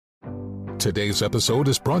Today's episode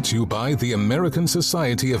is brought to you by the American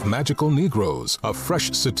Society of Magical Negroes, a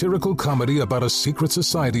fresh satirical comedy about a secret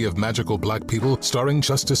society of magical black people starring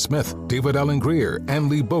Justice Smith, David Allen Greer, Ann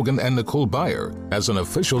Lee Bogan, and Nicole Byer. As an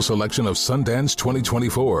official selection of Sundance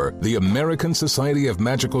 2024, the American Society of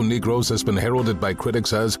Magical Negroes has been heralded by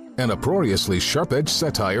critics as an uproariously sharp-edged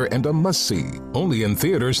satire and a must-see. Only in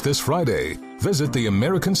theaters this Friday. Visit the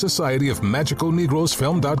American Society of Magical Negroes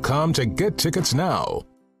Film.com to get tickets now.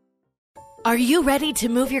 Are you ready to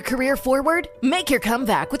move your career forward? Make your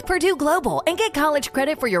comeback with Purdue Global and get college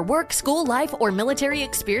credit for your work, school, life, or military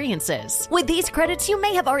experiences. With these credits, you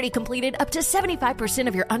may have already completed up to 75%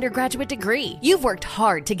 of your undergraduate degree. You've worked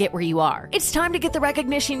hard to get where you are. It's time to get the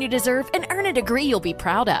recognition you deserve and earn a degree you'll be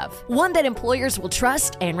proud of. One that employers will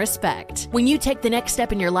trust and respect. When you take the next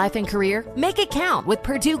step in your life and career, make it count with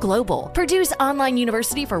Purdue Global, Purdue's online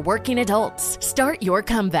university for working adults. Start your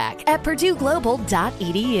comeback at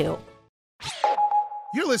purdueglobal.edu.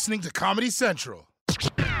 You're listening to Comedy Central.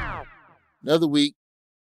 Another week,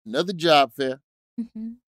 another job fair.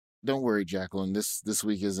 Mm-hmm. Don't worry, Jacqueline. This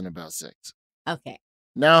week isn't about sex. Okay.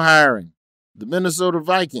 Now hiring. The Minnesota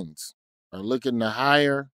Vikings are looking to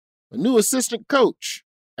hire a new assistant coach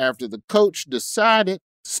after the coach decided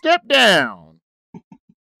to step down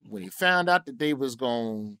when he found out that they was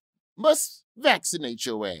must vaccinate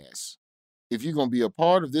your ass if you're going to be a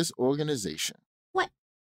part of this organization.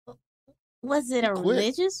 Was it a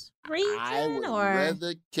religious reason? I would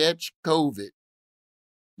rather catch COVID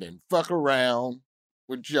than fuck around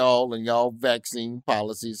with y'all and y'all vaccine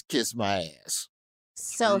policies. Kiss my ass.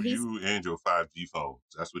 So you and your 5G phones.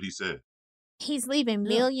 That's what he said. He's leaving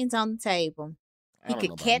millions on the table. He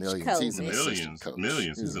could catch COVID. He's an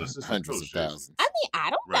Millions. He's an assistant hundreds coach. of thousands. I mean, I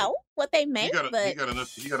don't know what they make, but he got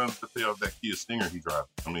enough to pay off that Kia Stinger he drives.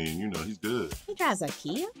 I mean, he's good. He drives a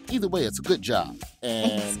Kia. Either way, it's a good job.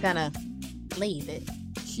 And he's gonna leave it.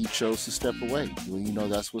 He chose to step away. Well,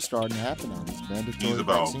 that's what's starting to happen now. These mandatory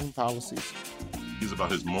vaccine policies. He's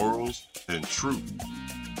about his morals and truth.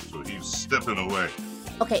 So he's stepping away.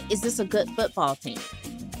 Okay, is this a good football team?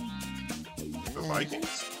 The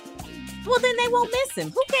Vikings? Well, then they won't miss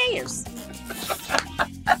him. Who cares?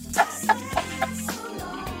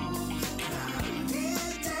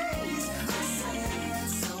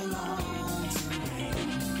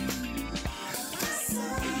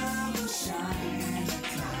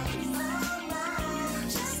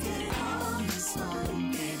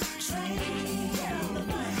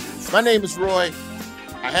 My name is Roy.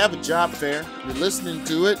 I have a job fair. You're listening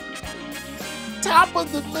to it. Top of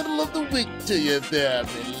the middle of the week to you there,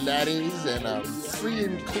 me laddies. And I'm free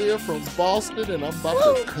and clear from Boston, and I'm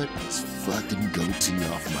about to cut this fucking goatee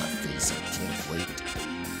off my face. I can't wait.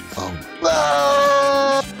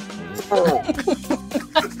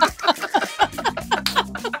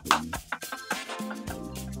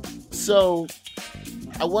 So,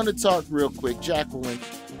 I want to talk real quick. Jacqueline,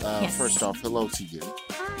 yes. First off, hello to you.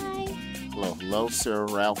 Hi. Hello, Sir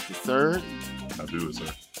Ralph III. I do,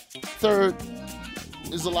 sir. Third,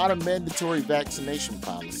 there's a lot of mandatory vaccination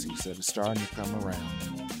policies that are starting to come around.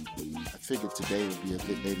 I figured today would be a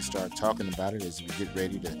good day to start talking about it as we get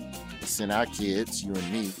ready to send our kids, you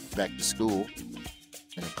and me, back to school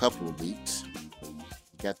in a couple of weeks.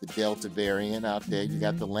 You got the Delta variant out there. You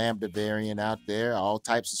got the Lambda variant out there. All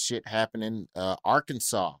types of shit happening.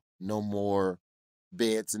 Arkansas, no more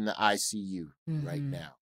beds in the ICU right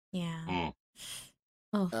now. Yeah.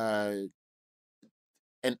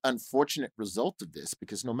 An unfortunate result of this,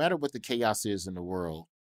 because no matter what the chaos is in the world,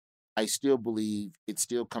 I still believe it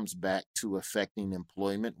still comes back to affecting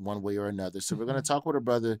employment one way or another. So we're going to talk with a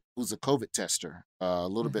brother who's a COVID tester a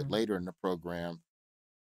little bit later in the program.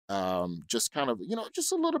 Just kind of,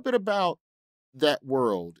 just a little bit about that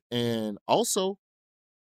world and also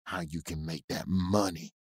how you can make that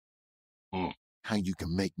money. How you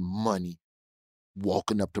can make money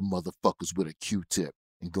walking up to motherfuckers with a Q-tip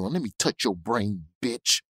and going, let me touch your brain,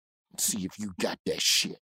 bitch, and see if you got that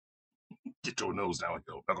shit. Get your nose down and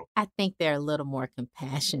go. I think they're a little more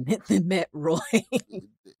compassionate than that, Roy.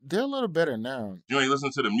 They're a little better now. You ain't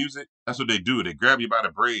listen to the music? That's what they do. They grab you by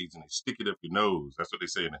the braids and they stick it up your nose. That's what they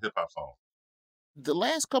say in the hip-hop song. The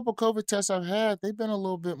last couple COVID tests I've had, they've been a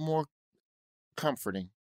little bit more comforting.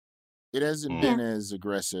 It hasn't been as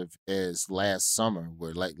aggressive as last summer,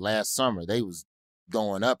 where like last summer they was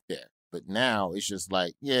going up there. But now it's just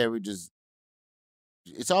like, it's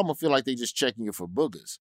almost feel like they just checking you for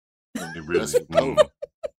boogers. It really is.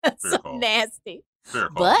 That's so nasty.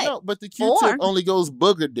 But the Q-tip only goes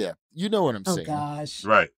booger depth. You know what I'm saying? Oh, gosh.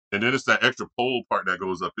 Right. And then it's that extra pole part that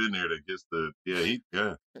goes up in there that gets the, You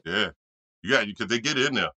got you, because they get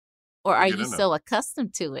in there. Or are you so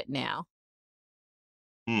accustomed to it now?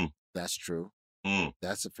 That's true.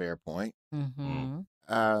 That's a fair point. Mm-hmm.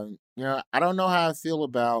 I don't know how I feel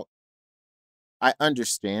about. I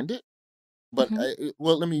understand it, but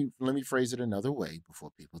let me phrase it another way before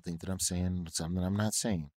people think that I'm saying something I'm not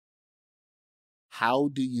saying. How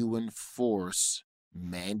do you enforce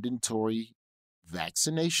mandatory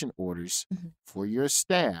vaccination orders for your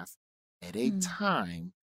staff at a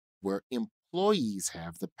time where employees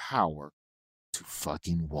have the power to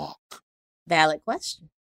fucking walk? Valid question.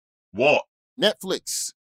 Walk.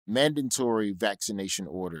 Netflix mandatory vaccination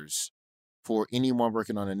orders for anyone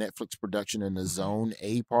working on a Netflix production in the Zone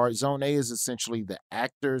A part. Zone A is essentially the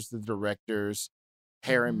actors, the directors,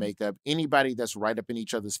 hair and makeup, anybody that's right up in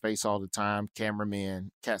each other's face all the time,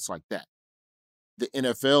 cameramen, cats like that. The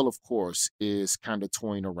NFL, of course, is kind of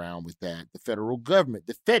toying around with that. The federal government,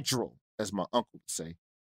 as my uncle would say,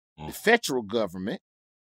 the federal government,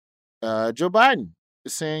 Joe Biden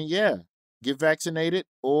is saying, yeah, get vaccinated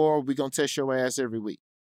or we're going to test your ass every week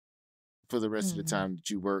for the rest of the time that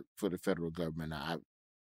you work for the federal government. Now,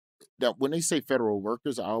 when they say federal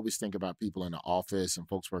workers, I always think about people in the office and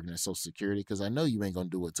folks working at Social Security because I know you ain't going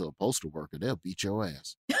to do it to a postal worker. They'll beat your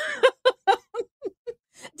ass.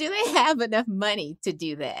 Do they have enough money to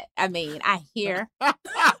do that? I mean, I hear.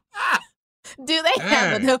 Do they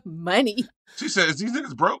have enough money? She says, these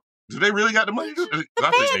niggas broke? Do they really got the money to do it?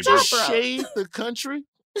 I think they just broke. Shade the country?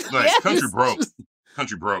 Like, country broke.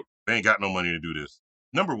 Country broke. They ain't got no money to do this.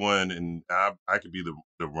 Number one, and I could be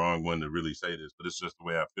the wrong one to really say this, but it's just the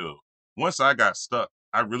way I feel. Once I got stuck,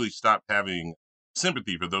 I really stopped having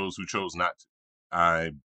sympathy for those who chose not to.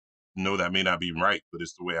 I know that may not be right, but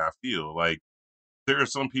it's the way I feel. Like, there are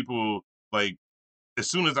some people, like,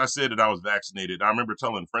 as soon as I said that I was vaccinated, I remember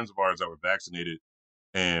telling friends of ours that were vaccinated,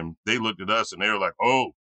 and they looked at us and they were like,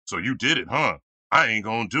 oh, so you did it, huh? I ain't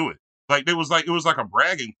gonna do it. Like, it was like a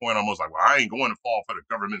bragging point, almost like, well, I ain't going to fall for the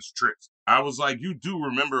government's tricks. I was like, you do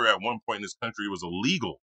remember at one point in this country, it was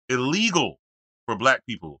illegal for Black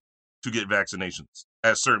people to get vaccinations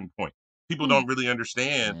at a certain point. People don't really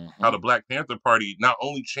understand how the Black Panther Party not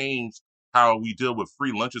only changed how we deal with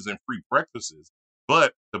free lunches and free breakfasts,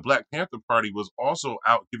 but the Black Panther Party was also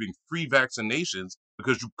out giving free vaccinations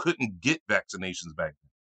because you couldn't get vaccinations back then.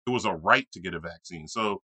 It was a right to get a vaccine.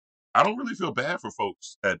 So I don't really feel bad for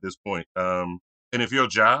folks at this point. And if your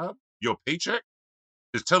job, your paycheck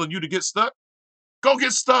is telling you to get stuck, go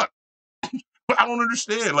get stuck. But I don't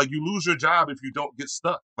understand. Like, you lose your job if you don't get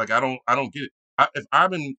stuck. Like, I don't get it. If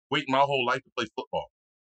I've been waiting my whole life to play football,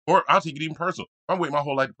 or I'll take it even personal, I'm waiting my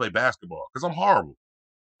whole life to play basketball because I'm horrible.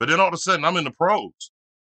 But then all of a sudden I'm in the pros,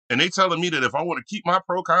 and they telling me that if I want to keep my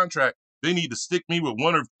pro contract, they need to stick me with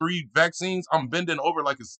 1 or 3 vaccines. I'm bending over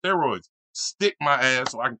like it's steroids. Stick my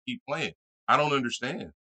ass so I can keep playing. I don't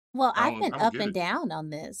understand. Well, I've been up and down on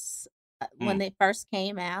this. When it first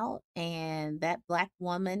came out and that Black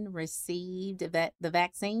woman received the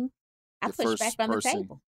vaccine, I pushed back on the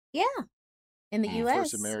table. Yeah, in the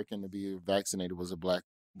U.S. First American to be vaccinated was a black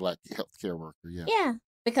healthcare worker. Yeah. Yeah,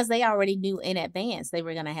 because they already knew in advance they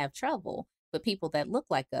were going to have trouble with people that look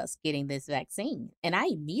like us getting this vaccine. And I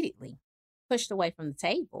immediately pushed away from the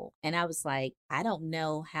table. And I was like, I don't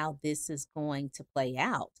know how this is going to play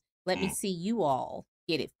out. Let me see you all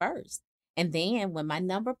get it first. And then when my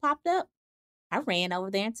number popped up, I ran over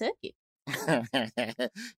there and took it.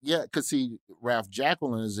 Yeah, because see, Ralph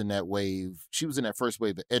Jacqueline is in that wave. She was in that first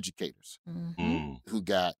wave of educators who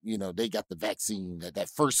got, they got the vaccine, that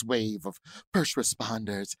first wave of first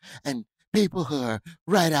responders and people who are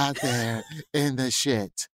right out there in the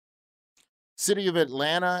shit. City of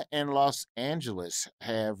Atlanta and Los Angeles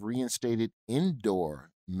have reinstated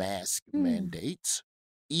indoor mask mandates,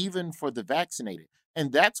 even for the vaccinated.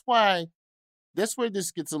 And that's where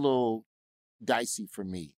this gets a little dicey for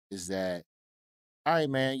me, is that, all right,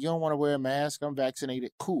 man, you don't want to wear a mask, I'm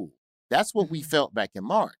vaccinated, cool. That's what we felt back in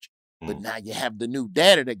March. But now you have the new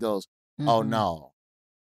data that goes, oh no,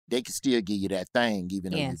 they can still give you that thing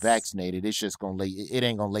even though you're vaccinated. It's just it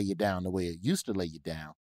ain't gonna lay you down the way it used to lay you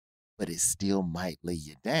down, but it still might lay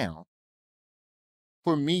you down.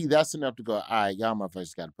 For me, that's enough to go, all right, y'all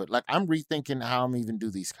motherfuckers got to put, like, I'm rethinking how I'm even do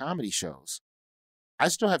these comedy shows. I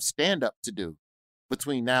still have stand-up to do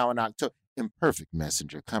between now and October. Imperfect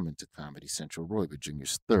Messenger coming to Comedy Central. Roy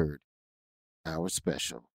Virginia's 3rd hour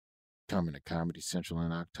special coming to Comedy Central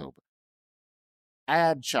in October. I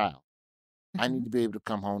had a child. I need to be able to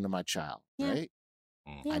come home to my child, right?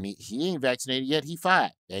 Yeah. He ain't vaccinated yet. He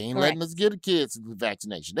 5. They ain't letting us get the kids the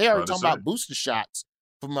vaccination. They already talking about booster shots.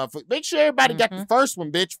 Make sure everybody got the first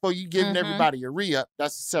one, bitch, before you giving everybody a re-up.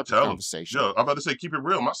 That's a separate conversation. Yo, I'm about to say, keep it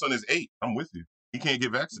real. My son is 8. I'm with you. He can't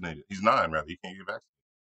get vaccinated. He's 9, rather. He can't get vaccinated.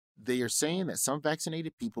 they are saying that some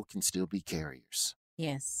vaccinated people can still be carriers.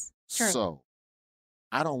 Yes. True. So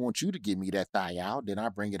I don't want you to give me that thigh out, then I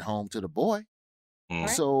bring it home to the boy. Mm.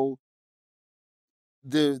 So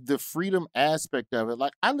the freedom aspect of it,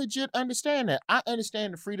 like, I legit understand that. I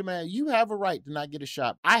understand the freedom. You have a right to not get a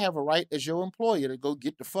shot. I have a right as your employer to go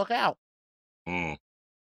get the fuck out. End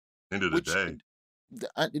of the day.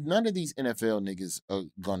 None of these NFL niggas are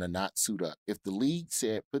gonna not suit up. If the league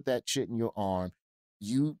said, put that shit in your arm,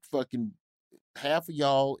 you fucking, half of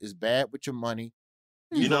y'all is bad with your money.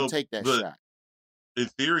 You gonna take that shot. In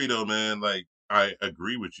theory, though, man, like, I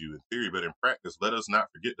agree with you in theory, but in practice, let us not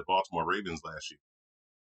forget the Baltimore Ravens last year,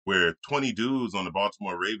 where 20 dudes on the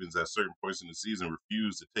Baltimore Ravens at certain points in the season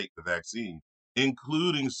refused to take the vaccine,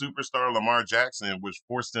 including superstar Lamar Jackson, which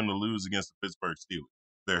forced him to lose against the Pittsburgh Steelers,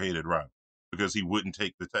 their hated rival, because he wouldn't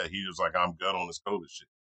take the test. He was like, I'm good on this COVID shit.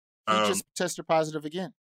 He just tested positive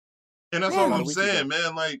again. And that's all I'm saying,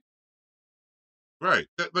 man. Like, right.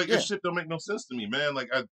 This shit don't make no sense to me, man. Like,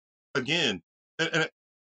 and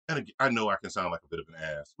I know I can sound like a bit of an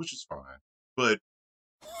ass, which is fine. But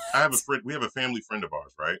I have a friend, we have a family friend of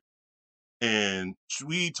ours, right? And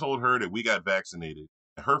we told her that we got vaccinated.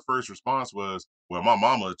 And her first response was, well, my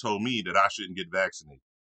mama told me that I shouldn't get vaccinated.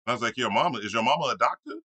 I was like, is your mama a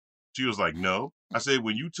doctor? She was like, no. I said,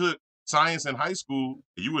 when you took science in high school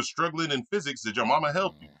and you were struggling in physics, did your mama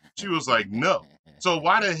help you? She was like, no. So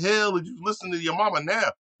why the hell did you listen to your mama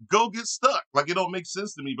now? Go get stuck. Like, it don't make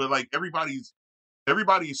sense to me. But like, everybody's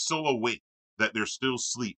so awake that they're still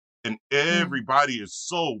asleep. And everybody is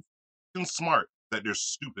so smart that they're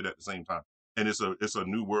stupid at the same time. And it's a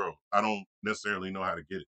new world. I don't necessarily know how to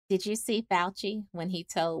get it. Did you see Fauci when he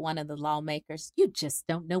told one of the lawmakers, you just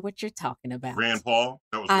don't know what you're talking about? Rand Paul.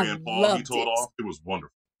 That was Rand Paul. He told off. It was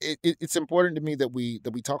wonderful. It's important to me that we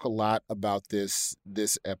talk a lot about this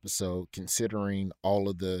episode, considering all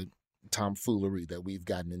of the tomfoolery that we've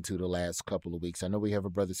gotten into the last couple of weeks. I know we have a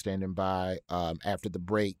brother standing by after the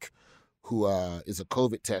break who is a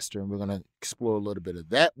COVID tester, and we're going to explore a little bit of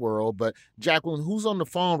that world. But Jacqueline, who's on the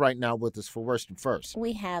phone right now with us for Worst and First?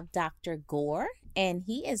 We have Dr. Gore, and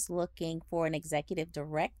he is looking for an executive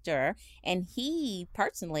director, and he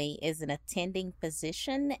personally is an attending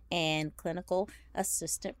physician and clinical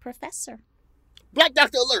assistant professor. Black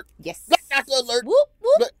Doctor Alert! Yes. Black Doctor Alert! Whoop,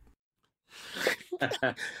 whoop.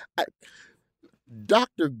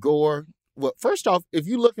 Dr. Gore, well, first off, if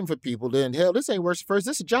you're looking for people, then hell, this ain't Worst First.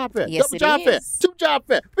 This is a job fair. Yes, Double it job fair. is. 2 job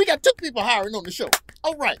fair. We got 2 people hiring on the show.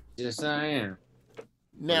 All right. Yes, I am.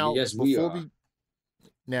 Now, yes, we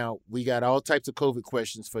got all types of COVID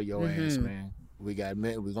questions for your ass, man. We're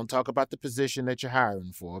gonna talk about the position that you're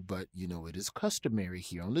hiring for, but it is customary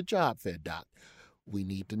here on the job fair, Doc. We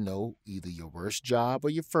need to know either your worst job or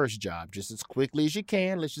your first job, just as quickly as you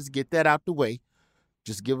can. Let's just get that out the way.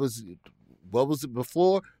 Just give us, what was it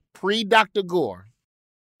before? Pre-Dr. Gore.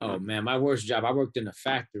 Oh, man, my worst job, I worked in a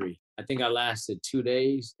factory. I think I lasted 2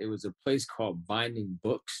 days. It was a place called Binding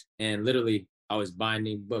Books. And literally, I was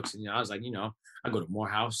binding books. And I was like, I go to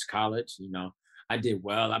Morehouse College. I did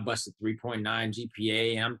well. I busted 3.9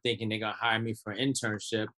 GPA. And I'm thinking they're going to hire me for an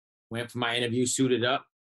internship. Went for my interview, suited up.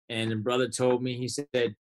 And the brother told me, he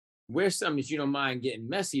said, wear something if you don't mind getting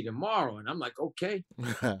messy tomorrow. And I'm like, okay.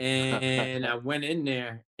 And I went in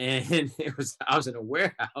there, and I was in a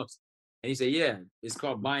warehouse. And he said, yeah, it's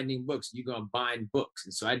called Binding Books. You're going to bind books.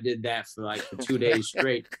 And so I did that for 2 days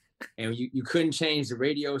straight. And you couldn't change the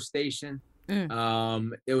radio station. There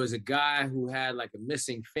was a guy who had a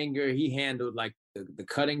missing finger. He handled the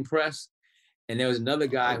cutting press. And there was another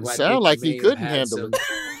guy who sound like he couldn't handle it.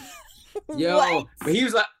 Yo, but he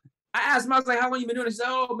was like, I asked him, I was like, how long you been doing this? He said,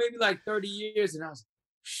 oh, maybe 30 years. And I was like,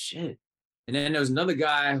 shit. And then there was another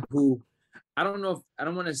guy who, I don't know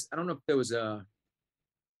if there was a,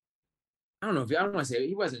 I don't want to say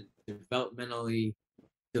he wasn't developmentally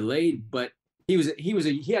delayed, but he was a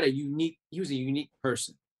unique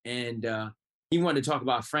person. And he wanted to talk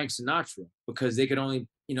about Frank Sinatra because they could only,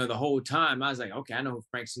 the whole time I was like, okay, I know who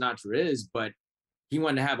Frank Sinatra is, but he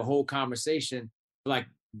wanted to have a whole conversation for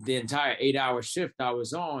the entire 8-hour shift I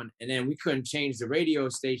was on. And then we couldn't change the radio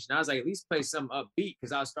station. I was like, at least play something upbeat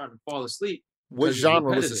because I was starting to fall asleep. What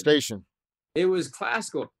genre was the station? It was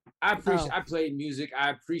classical. I played music.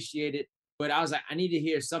 I appreciate it. But I was like, I need to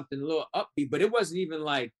hear something a little upbeat. But it wasn't even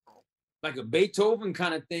like a Beethoven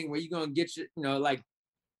kind of thing where you're going to get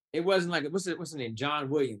it wasn't what's the name? John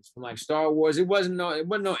Williams from Star Wars. It wasn't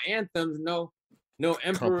no anthems, no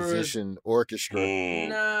emperors. Composition, orchestra. Nah.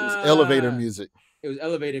 It was elevator music. It was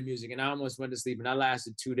elevator music, and I almost went to sleep. And I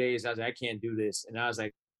lasted 2 days. I was like, I can't do this. And I was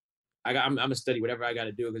like, I'm gonna study whatever I got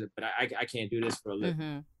to do, but I can't do this for a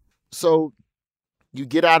living. So, You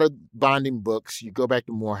get out of binding books, you go back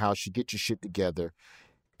to Morehouse, you get your shit together,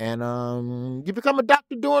 and you become a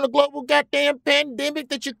doctor during a global goddamn pandemic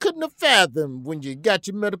that you couldn't have fathomed when you got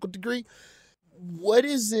your medical degree. What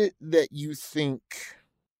is it that you think,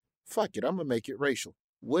 fuck it, I'm going to make it racial.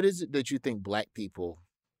 What is it that you think Black people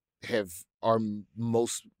are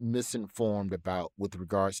most misinformed about with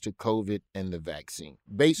regards to COVID and the vaccine,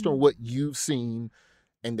 based on what you've seen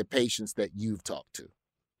and the patients that you've talked to?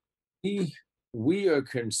 We are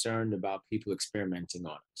concerned about people experimenting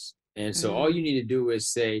on us. And so all you need to do is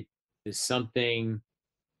say that something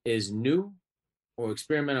is new or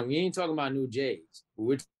experimental. We ain't talking about new J's, but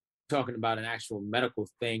we're talking about an actual medical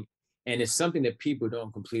thing. And it's something that people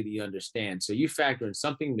don't completely understand. So you factor in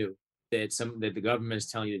something new that the government is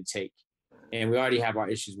telling you to take. And we already have our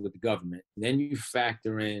issues with the government. And then you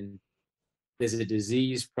factor in there's a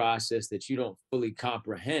disease process that you don't fully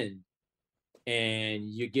comprehend. And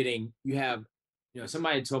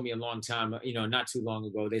somebody told me a long time, not too long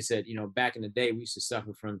ago, they said, back in the day, we used to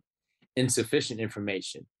suffer from insufficient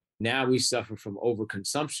information. Now we suffer from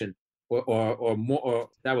overconsumption or more, or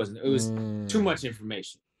that wasn't, it was too much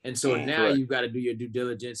information. And so now you've got to do your due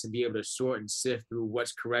diligence and be able to sort and sift through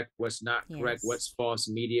what's correct, what's not correct, what's false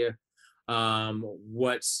media,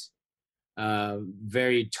 what's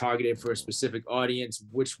very targeted for a specific audience,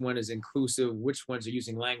 which one is inclusive, which ones are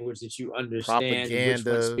using language that you understand, which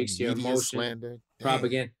one speaks to your emotion,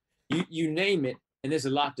 propaganda, you name it, and there's a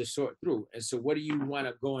lot to sort through. And so what do you want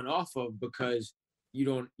to going off of, because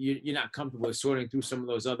you're not comfortable with sorting through some of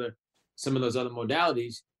those other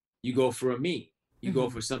modalities? You go for a meme. You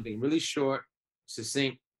go for something really short,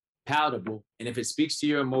 succinct, palatable, and if it speaks to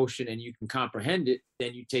your emotion and you can comprehend it,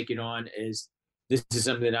 then you take it on as, this is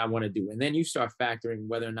something that I want to do. And then you start factoring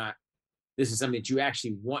whether or not this is something that you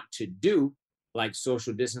actually want to do, like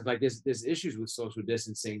social distance. Like there's issues with social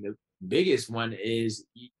distancing. The biggest one is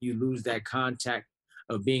you lose that contact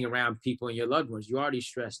of being around people and your loved ones. You're already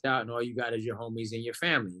stressed out, and all you got is your homies and your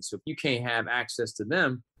family. So if you can't have access to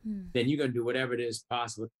them, then you're gonna do whatever it is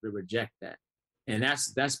possible to reject that. And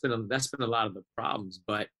that's been a lot of the problems.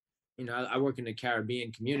 But I work in the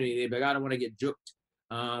Caribbean community. They're like, I don't want to get juked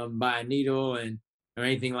by a needle or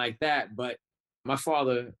anything like that. But my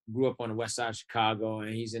father grew up on the west side of Chicago,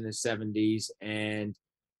 and he's in his 70s. And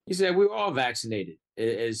he said we were all vaccinated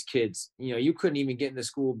as kids. You couldn't even get in the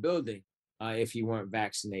school building if you weren't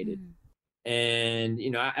vaccinated. And,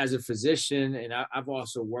 as a physician, and I've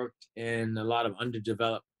also worked in a lot of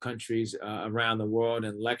underdeveloped countries around the world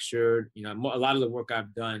and lectured, a lot of the work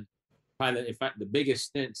I've done, probably, in fact, the biggest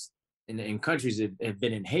stints in countries have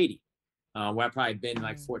been in Haiti, where I've probably been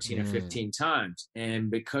like 14 or 15 times. And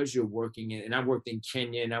because you're working and I worked in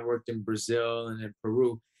Kenya, and I worked in Brazil and in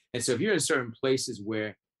Peru. And so if you're in certain places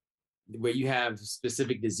where you have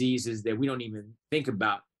specific diseases that we don't even think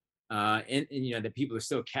about, and that people are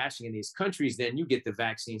still catching in these countries, then you get the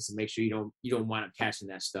vaccines to make sure you don't wind up catching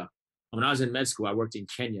that stuff. When I was in med school, I worked in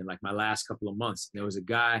Kenya, like my last couple of months. And there was a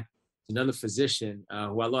guy, another physician,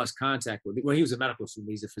 who I lost contact with. Well, he was a medical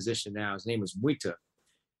student. He's a physician now. His name was Mwita.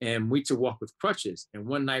 And Mwita walked with crutches. And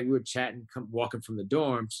one night we were chatting, walking from the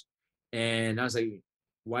dorms. And I was like,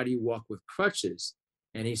 why do you walk with crutches?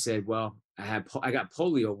 And he said, well, I got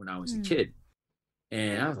polio when I was a kid.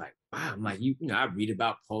 And I was like, wow. I'm like, I read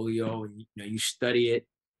about polio and, you study it,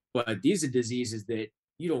 but these are diseases that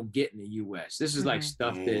you don't get in the U.S. This is like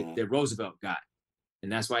stuff that Roosevelt got.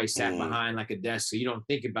 And that's why he sat behind like a desk. So you don't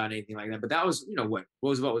think about anything like that. But that was, what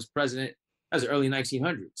Roosevelt was president. That was the early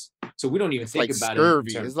 1900s. So we don't even think like about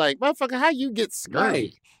scurvy. it. It's like, motherfucker, how you get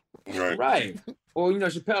scurvy? Right. Or,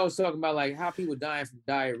 Chappelle was talking about like how people dying from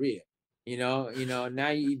diarrhea. Now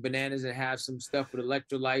you eat bananas and have some stuff with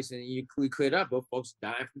electrolytes and you clear it up, but folks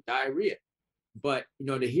dying from diarrhea. But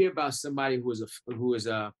to hear about somebody who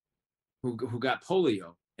got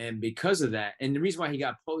polio, and because of that, and the reason why he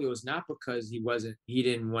got polio is not because he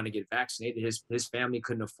didn't want to get vaccinated. His family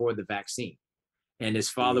couldn't afford the vaccine, and his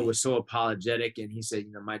father was so apologetic, and he said,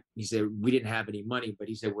 he said we didn't have any money, but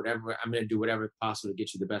he said whatever, I'm going to do whatever possible to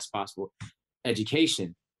get you the best possible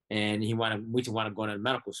education, and we want to go to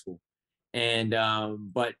medical school. And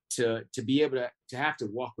but to be able to have to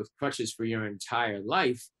walk with crutches for your entire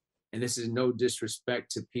life, and this is no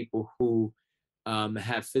disrespect to people who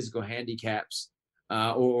have physical handicaps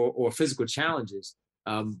or physical challenges,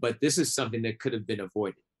 but this is something that could have been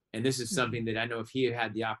avoided. And this is something that I know if he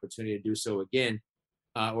had the opportunity to do so again,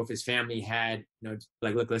 or if his family had,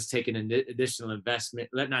 like, look, let's take an additional investment,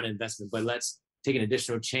 let's take an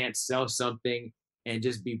additional chance, sell something, and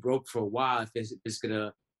just be broke for a while if it's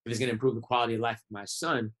gonna improve the quality of life of my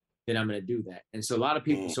son. then I'm going to do that. And so a lot of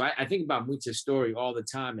people, so I think about Mucha's story all the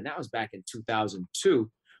time, and that was back in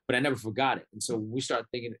 2002, but I never forgot it. And so when we start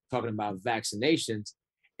talking about vaccinations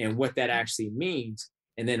and what that actually means,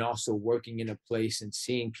 and then also working in a place and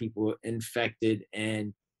seeing people infected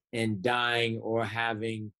and dying or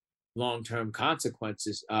having long-term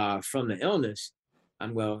consequences from the illness,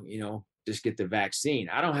 I'm just get the vaccine.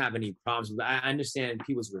 I don't have any problems with that. I understand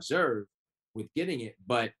people's reserve with getting it,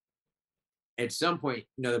 but at some point,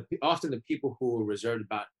 often the people who are reserved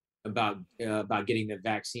about getting the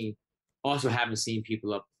vaccine also haven't seen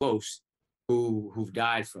people up close who've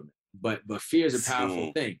died from it. But fear is a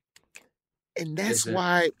powerful thing, and that's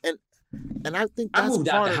why. And I think that's I moved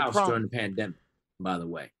out the house problem. during the pandemic. By the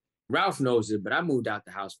way, Ralph knows it, but I moved out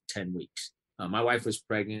the house for 10 weeks. My wife was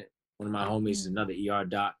pregnant. One of my homies is another ER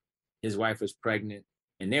doc. His wife was pregnant,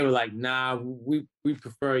 and they were like, "Nah, we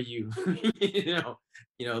prefer you,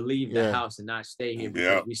 leave the house and not stay here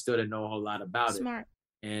because we still didn't know a whole lot about Smart.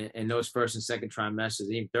 it." And those first and second trimesters,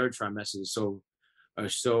 even third trimesters, are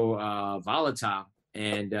so volatile.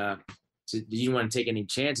 And so do you want to take any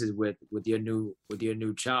chances with your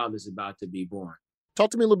new child that's about to be born? Talk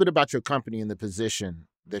to me a little bit about your company and the position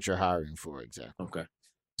that you're hiring for, exactly. Okay.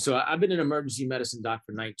 So I've been an emergency medicine doc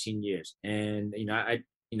for 19 years, and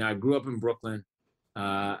I grew up in Brooklyn.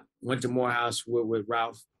 Went to Morehouse with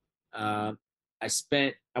Ralph. I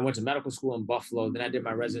went to medical school in Buffalo. Then I did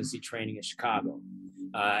my residency training in Chicago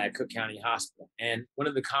at Cook County Hospital. And one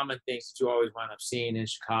of the common things that you always wind up seeing in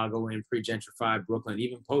Chicago and pre-gentrified Brooklyn,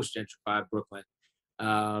 even post-gentrified Brooklyn,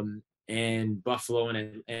 and Buffalo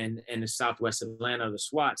and the Southwest Atlanta, the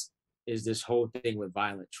SWATs, is this whole thing with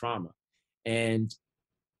violent trauma. And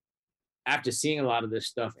after seeing a lot of this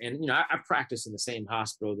stuff, and I practice in the same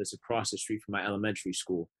hospital that's across the street from my elementary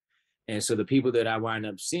school, and so the people that I wind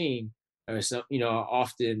up seeing are some,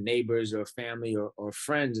 often neighbors or family or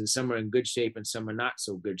friends, and some are in good shape and some are not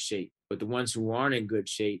so good shape. But the ones who aren't in good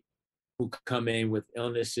shape, who come in with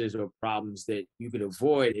illnesses or problems that you could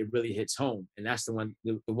avoid, it really hits home. And that's the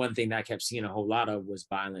one thing that I kept seeing a whole lot of was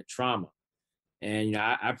violent trauma. And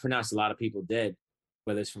I pronounced a lot of people dead,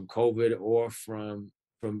 whether it's from COVID or from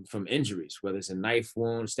injuries, whether it's a knife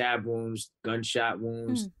wound, stab wounds, gunshot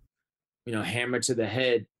wounds, hammer to the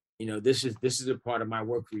head. This is a part of my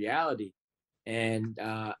work reality. And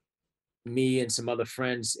me and some other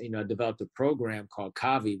friends, developed a program called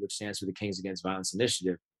CAVI, which stands for the Kings Against Violence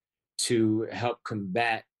Initiative, to help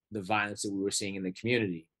combat the violence that we were seeing in the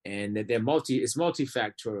community. And that it's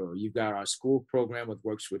multifactorial. You've got our school program, which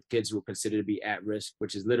works with kids who are considered to be at risk,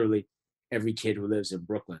 which is literally every kid who lives in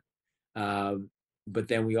Brooklyn. But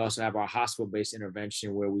then we also have our hospital-based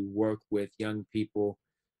intervention where we work with young people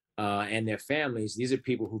and their families. These are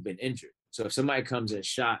people who've been injured. So if somebody comes in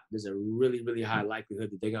shot, there's a really, really high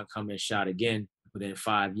likelihood that they're going to come in shot again within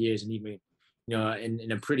 5 years, and even,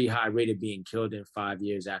 in a pretty high rate of being killed in 5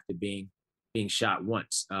 years after being shot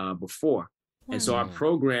once before. And so our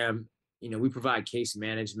program, we provide case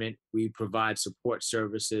management, we provide support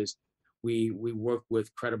services, we work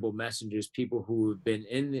with credible messengers, people who have been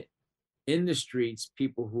in the streets,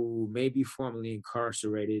 people who may be formerly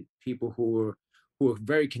incarcerated, people who are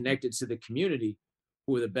very connected to the community,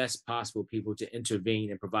 who are the best possible people to intervene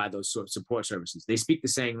and provide those sort of support services. They speak the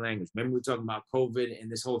same language. Remember, we were talking about COVID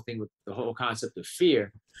and this whole thing with the whole concept of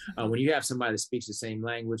fear. When you have somebody that speaks the same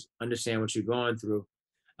language, understand what you're going through,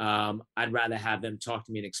 I'd rather have them talk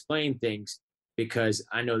to me and explain things because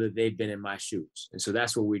I know that they've been in my shoes. And so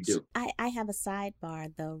that's what we do. I have a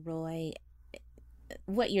sidebar though, Roy.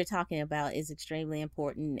 What you're talking about is extremely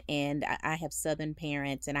important, and I have Southern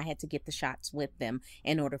parents, and I had to get the shots with them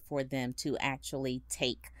in order for them to actually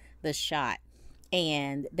take the shot,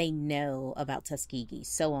 and they know about Tuskegee,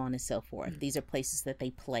 so on and so forth. These are places that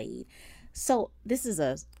they played. So this is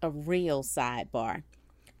a real sidebar.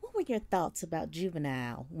 What were your thoughts about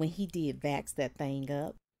Juvenile when he did vax that thing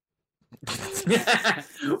up?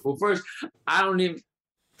 Well, first, I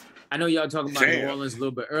know y'all talking about New Orleans a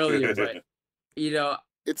little bit earlier, but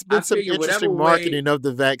it's been some interesting marketing of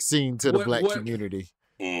the vaccine to the Black community.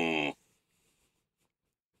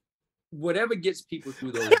 Whatever gets people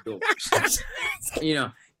through those doors.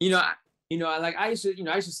 I used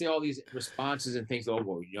to say all these responses and things. Oh,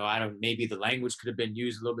 well, maybe the language could have been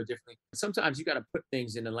used a little bit differently. Sometimes you got to put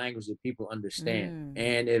things in the language that people understand.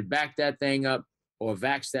 And if back that thing up or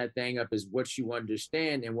vax that thing up is what you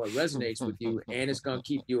understand and what resonates with you, and it's going to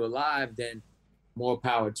keep you alive, then more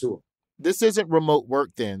power to it. This isn't remote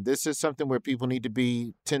work then. This is something where people need to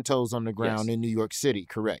be 10 toes on the ground in New York City,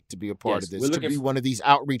 correct, to be a part of this, to be one of these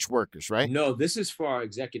outreach workers, right? No, this is for our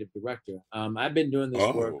executive director. I've been doing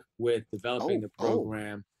this work with developing the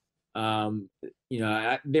program I've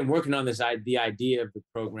been working on the idea of the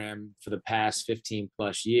program for the past 15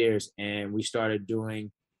 plus years, and we started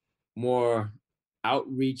doing more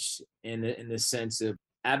outreach in the sense of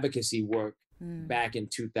advocacy work Mm. back in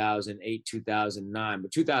 2008, 2009,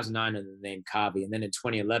 but 2009 under the name Kavi. And then in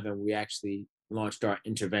 2011, we actually launched our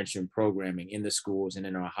intervention programming in the schools and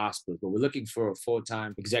in our hospitals. But we're looking for a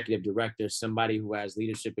full-time executive director, somebody who has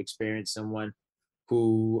leadership experience, someone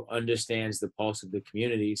who understands the pulse of the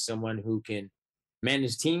community, someone who can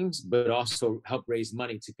manage teams, but also help raise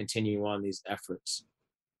money to continue on these efforts.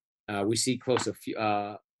 We see close to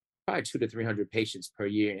probably 200 to 300 patients per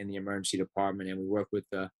year in the emergency department, and we work with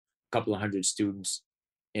a couple of hundred students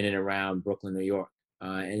in and around Brooklyn, New York.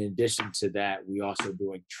 In addition to that, we also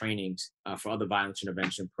doing trainings for other violence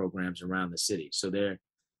intervention programs around the city. So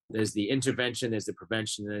there's the intervention, there's the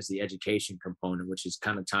prevention, there's the education component, which is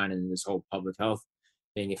kind of tying into this whole public health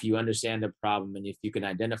thing. If you understand the problem and if you can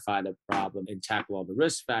identify the problem and tackle all the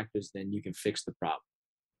risk factors, then you can fix the problem.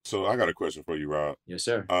 So I got a question for you, Rob. Yes,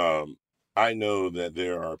 sir. I know that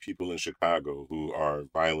there are people in Chicago who are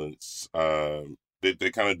violence.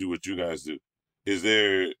 They kind of do what you guys do.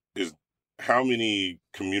 Is how many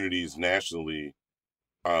communities nationally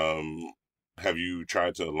have you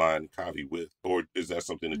tried to align Kavi with, or is that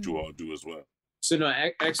something that you all do as well? So no,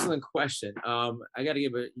 excellent question. I got to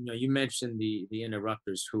give you mentioned the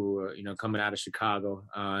interrupters who are, coming out of Chicago.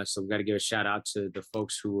 So we got to give a shout out to the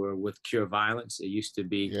folks who are with Cure Violence. It used to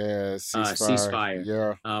be Ceasefire.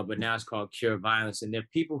 Yeah. But now it's called Cure Violence. And there are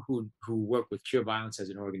people who work with Cure Violence as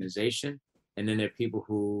an organization. And then there are people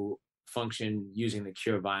who function using the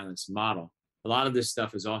Cure Violence model. A lot of this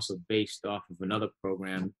stuff is also based off of another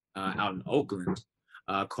program out in Oakland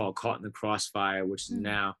called Caught in the Crossfire, which is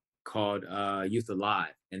now called Youth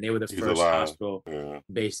Alive, and they were the first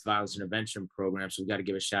hospital-based violence intervention program. So we got to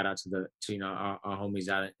give a shout out to our homies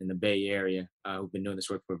out in the Bay Area who've been doing this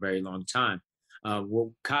work for a very long time.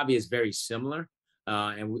 Well, Kavi is very similar,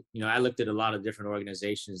 and I looked at a lot of different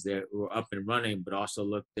organizations that were up and running, but also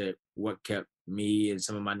looked at what kept me and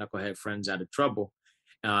some of my knucklehead friends out of trouble,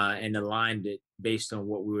 and aligned it based on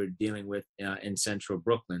what we were dealing with in Central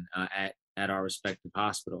Brooklyn at our respective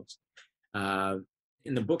hospitals.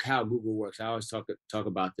 In the book How Google Works, I always talk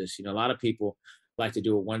about this. A lot of people like to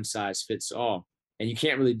do a one size fits all, and you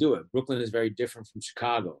can't really do it. Brooklyn is very different from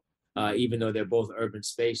Chicago, even though they're both urban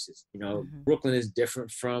spaces. Brooklyn is different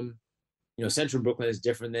from, Central Brooklyn is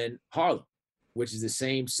different than Harlem, which is the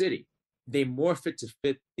same city. They morph it to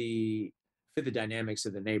fit the dynamics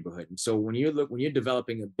of the neighborhood. And so when you're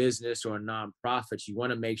developing a business or a nonprofit, you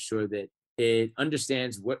want to make sure that it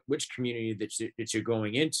understands which community that you're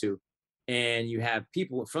going into. And you have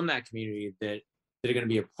people from that community that are going to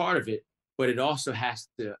be a part of it, but it also has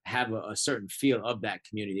to have a certain feel of that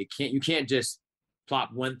community. You can't just take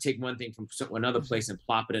one thing from another place and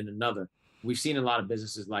plop it in another. We've seen a lot of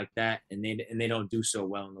businesses like that, and they don't do so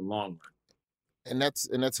well in the long run. And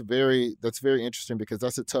that's very interesting, because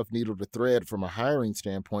that's a tough needle to thread from a hiring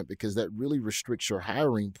standpoint, because that really restricts your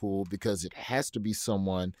hiring pool, because it has to be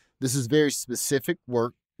someone. This is very specific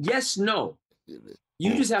work. Yes, no.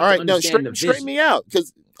 You just have to understand the vision. Straighten me out,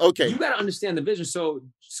 because you got to understand the vision. So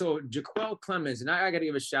Jaquel Clemens, and I got to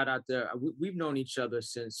give a shout out there. We've known each other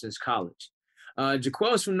since college.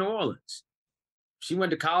 Jaquel is from New Orleans. She went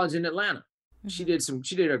to college in Atlanta. Mm-hmm.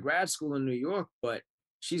 She did her grad school in New York, but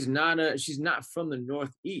she's not from the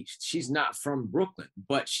Northeast. She's not from Brooklyn,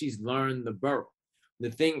 but she's learned the borough. The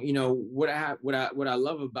thing, what I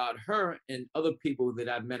love about her and other people that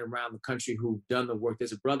I've met around the country who've done the work.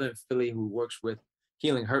 There's a brother in Philly who works with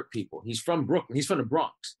healing hurt people. He's from Brooklyn. He's from the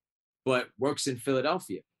Bronx, but works in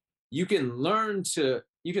Philadelphia. You can learn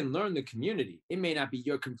the community. It may not be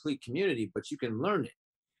your complete community, but you can learn it.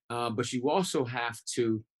 But you also have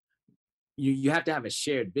to, you have to have a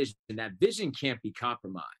shared vision, and that vision can't be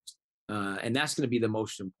compromised. And that's going to be the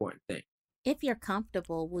most important thing. If you're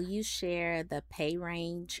comfortable, will you share the pay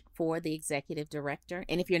range for the executive director?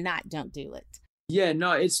 And if you're not, don't do it. Yeah,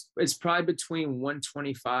 no, it's probably between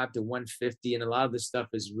 125 to 150, and a lot of this stuff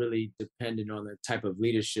is really dependent on the type of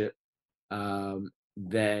leadership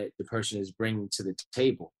that the person is bringing to the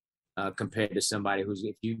table, compared to somebody who's,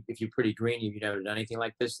 if you're pretty green, if you've never done anything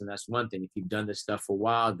like this, then that's one thing. If you've done this stuff for a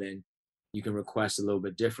while, then you can request a little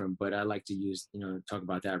bit different. But I like to talk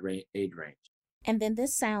about that age range. And then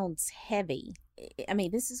this sounds heavy. I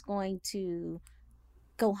mean, this is going to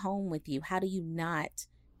go home with you. How do you not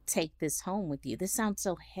take this home with you? This sounds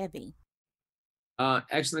so heavy.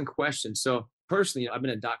 Excellent question. So personally, I've been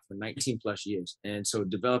a doc for 19 plus years. And so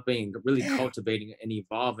developing, really cultivating and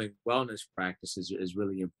evolving wellness practices is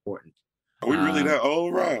really important. Are we really that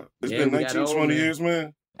old, Rob? It's been 19, 20 years,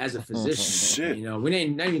 man. as a physician, you know, we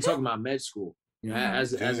ain't not even talking about med school, you know,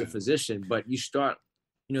 as a physician, but you start,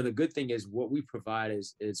 you know, the good thing is what we provide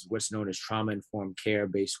is what's known as trauma-informed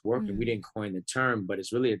care-based work. And we didn't coin the term, but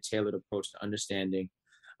it's really a tailored approach to understanding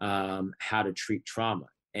how to treat trauma.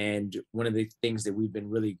 And one of the things that we've been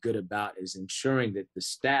really good about is ensuring that the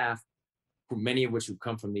staff, many of which have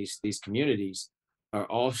come from these communities, are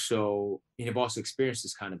also, have also experienced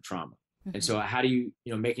this kind of trauma. And so how do you,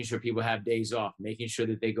 making sure people have days off, making sure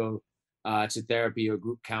that they go to therapy or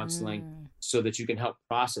group counseling so that you can help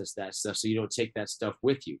process that stuff so you don't take that stuff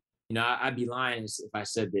with you. You know, I'd be lying if I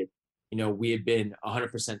said that, we have been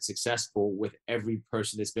 100% successful with every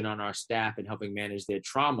person that's been on our staff and helping manage their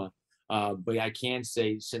trauma. But I can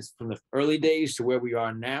say, since from the early days to where we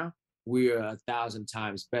are now, we are 1,000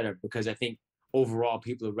 times better, because I think overall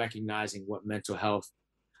people are recognizing what mental health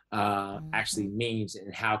actually means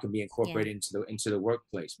and how it can be incorporated into the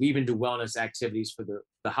workplace. We even do wellness activities for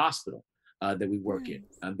the hospital that we work in,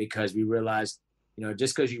 because we realize,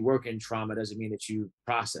 just because you work in trauma doesn't mean that you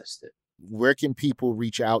processed it. Where can people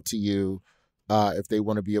reach out to you if they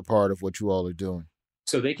want to be a part of what you all are doing?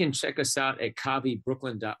 So they can check us out at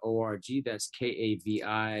kavibrooklyn.org. That's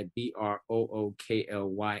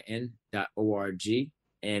KAVIBROOKLYN.org.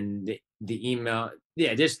 And the email,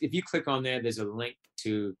 just if you click on there, there's a link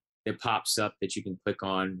that pops up that you can click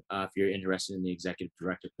on if you're interested in the executive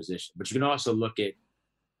director position. But you can also look at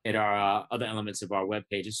our other elements of our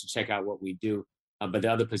webpage just to check out what we do. But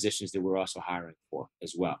the other positions that we're also hiring for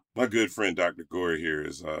as well. My good friend, Dr. Gore here,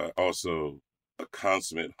 is also a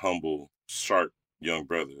consummate, humble, sharp young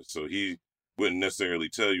brother. So he wouldn't necessarily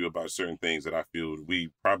tell you about certain things that I feel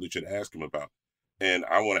we probably should ask him about. And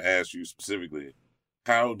I want to ask you specifically,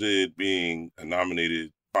 how did being a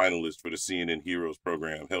nominated finalist for the CNN Heroes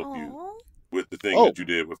program help you with the thing that you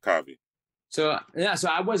did with Kavi? So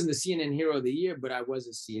I wasn't the CNN Hero of the Year, but I was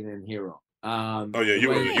a CNN Hero. You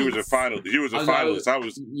was a finalist. You was a finalist.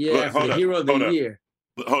 For the Hero of the Year.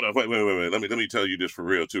 Hold on, wait. Let me tell you this for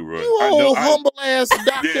real too, Roy. You old humble ass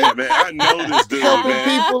doctor. Yeah, man, I know this dude,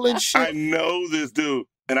 man. People and shit. I know this dude,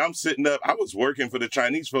 and I'm sitting up. I was working for the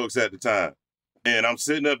Chinese folks at the time, and I'm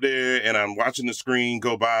sitting up there, and I'm watching the screen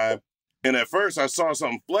go by, and at first I saw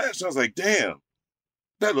something flash. I was like, "Damn,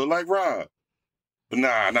 that looked like Rob." But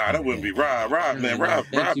nah, that wouldn't be Rob. Rob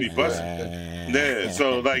be busting. Yeah,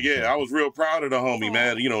 so I was real proud of the homie,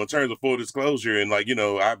 man. In terms of full disclosure, and I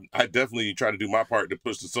definitely try to do my part to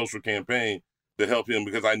push the social campaign to help him,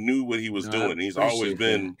 because I knew what he was doing. He's always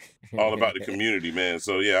been all about the community, man.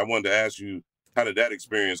 So I wanted to ask you, how did that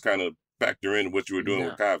experience kind of factor in what you were doing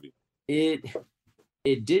with Kavi? It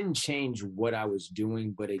didn't change what I was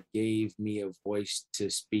doing, but it gave me a voice to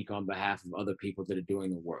speak on behalf of other people that are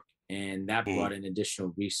doing the work. And that brought in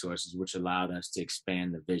additional resources, which allowed us to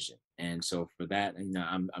expand the vision. And so for that,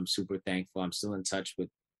 I'm super thankful. I'm still in touch with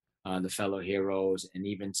the fellow heroes and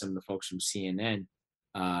even some of the folks from CNN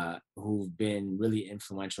who've been really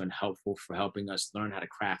influential and helpful for helping us learn how to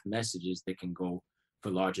craft messages that can go for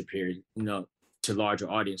larger periods, to larger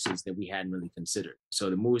audiences that we hadn't really considered. So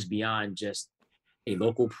it moves beyond just a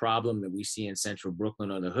local problem that we see in Central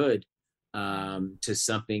Brooklyn or the hood to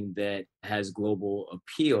something that has global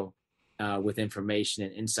appeal. With information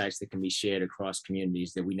and insights that can be shared across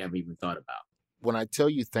communities that we never even thought about. When I tell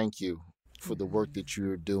you thank you for the work that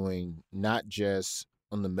you're doing, not just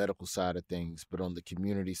on the medical side of things, but on the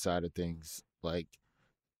community side of things, I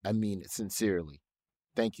mean it sincerely.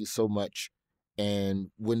 Thank you so much.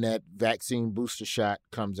 And when that vaccine booster shot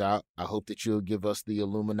comes out, I hope that you'll give us the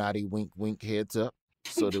Illuminati wink, wink heads up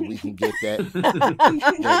so that we can get that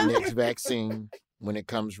next vaccine when it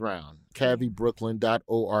comes round.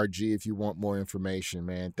 KaviBrooklyn.org if you want more information,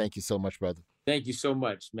 man. Thank you so much, brother. Thank you so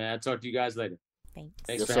much, man. I'll talk to you guys later.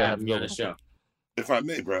 Thanks for sir. having me on the show. If I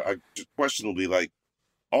may, bro, I just questionably,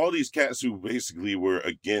 all these cats who basically were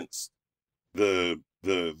against the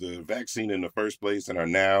vaccine in the first place and are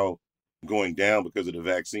now going down because of the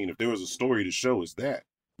vaccine, if there was a story to show, it's that.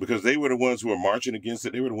 Because they were the ones who were marching against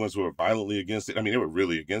it. They were the ones who were violently against it. I mean, they were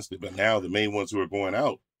really against it. But now the main ones who are going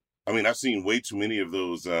out, I mean, I've seen way too many of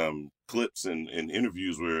those clips and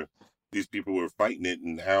interviews where these people were fighting it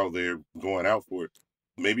and how they're going out for it.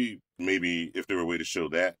 Maybe if there were a way to show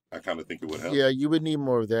that, I kind of think it would help. Yeah, you would need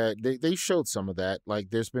more of that. They showed some of that.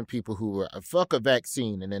 There's been people who were, fuck a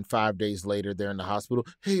vaccine, and then 5 days later, they're in the hospital.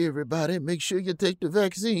 Hey, everybody, make sure you take the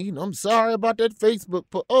vaccine. I'm sorry about that Facebook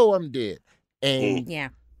post. Oh, I'm dead.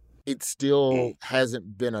 And it still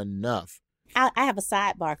hasn't been enough I have a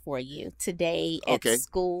sidebar for you. Today at Okay.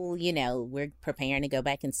 school, we're preparing to go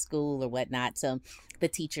back in school or whatnot. So the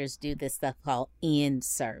teachers do this stuff called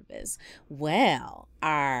in-service. Well,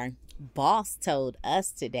 our boss told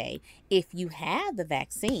us today, if you have the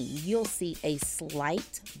vaccine, you'll see a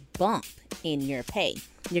slight bump in your pay.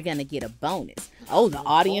 You're going to get a bonus. Oh, the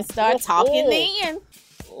audience start talking then.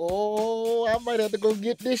 Oh, I might have to go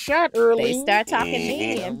get this shot early. They start talking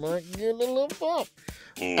I then. might get a little bump.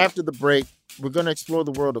 After the break, we're going to explore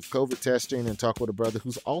the world of COVID testing and talk with a brother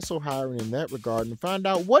who's also hiring in that regard and find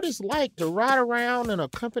out what it's like to ride around in a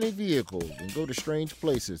company vehicle and go to strange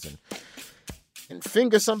places and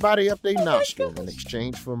finger somebody up their nostril in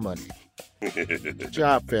exchange for money.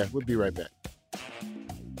 Job fair. We'll be right back.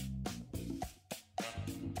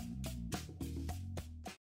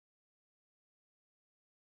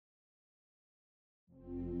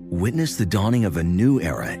 Witness the dawning of a new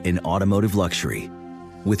era in automotive luxury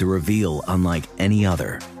with a reveal unlike any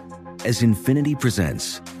other as Infiniti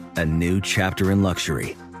presents a new chapter in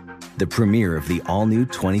luxury, the premiere of the all-new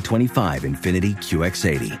 2025 Infiniti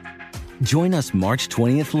QX80. Join us March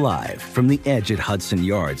 20th live from the Edge at Hudson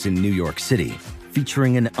Yards in New York City,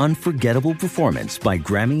 featuring an unforgettable performance by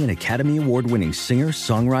Grammy and Academy Award-winning singer,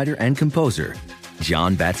 songwriter, and composer,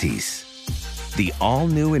 Jon Batiste. The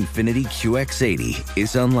all-new Infiniti QX80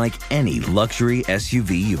 is unlike any luxury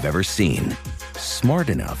SUV you've ever seen. Smart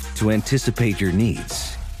enough to anticipate your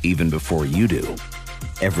needs, even before you do.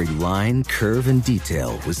 Every line, curve, and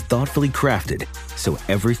detail was thoughtfully crafted, so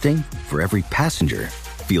everything for every passenger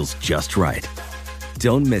feels just right.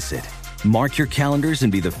 Don't miss it. Mark your calendars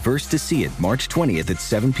and be the first to see it March 20th at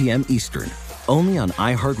 7 p.m. Eastern, only on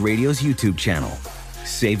iHeartRadio's YouTube channel.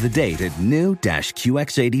 Save the date at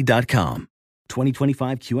new-QX80.com.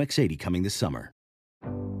 2025 QX80 coming this summer.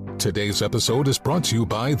 Today's episode is brought to you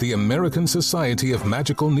by the American Society of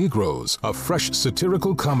Magical Negroes, a fresh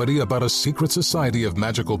satirical comedy about a secret society of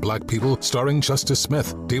magical black people starring Justice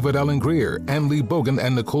Smith, David Allen Greer, Ann Lee Bogan,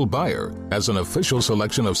 and Nicole Byer. As an official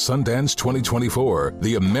selection of Sundance 2024,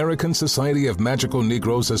 the American Society of Magical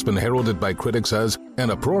Negroes has been heralded by critics as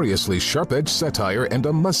an uproariously sharp-edged satire and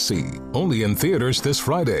a must-see. Only in theaters this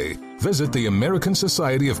Friday. Visit the American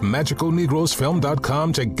Society of Magical Negroes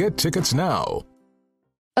Film.com to get tickets now.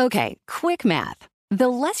 Okay, quick math. The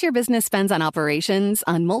less your business spends on operations,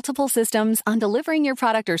 on multiple systems, on delivering your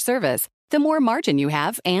product or service, the more margin you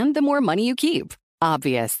have and the more money you keep.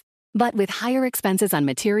 Obvious. But with higher expenses on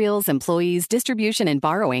materials, employees, distribution, and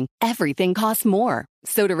borrowing, everything costs more.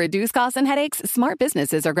 So to reduce costs and headaches, smart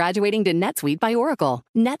businesses are graduating to NetSuite by Oracle.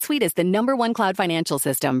 NetSuite is the #1 cloud financial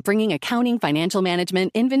system, bringing accounting, financial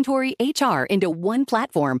management, inventory, HR into one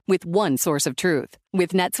platform with one source of truth.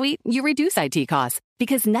 With NetSuite, you reduce IT costs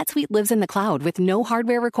because NetSuite lives in the cloud with no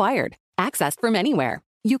hardware required, accessed from anywhere.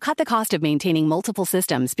 You cut the cost of maintaining multiple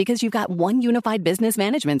systems because you've got one unified business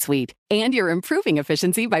management suite. And you're improving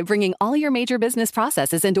efficiency by bringing all your major business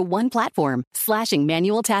processes into one platform, slashing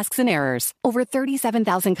manual tasks and errors. Over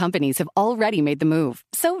 37,000 companies have already made the move.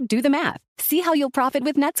 So do the math. See how you'll profit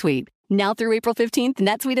with NetSuite. Now through April 15th,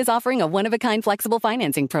 NetSuite is offering a one-of-a-kind flexible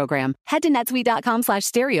financing program. Head to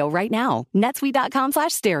netsuite.com/stereo right now.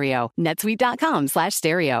 netsuite.com/stereo.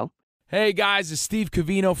 netsuite.com/stereo. Hey guys, it's Steve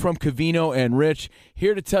Covino from Covino and Rich,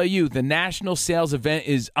 here to tell you the national sales event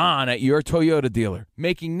is on at your Toyota dealer,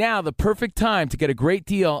 making now the perfect time to get a great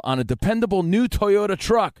deal on a dependable new Toyota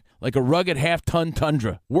truck, like a rugged half-ton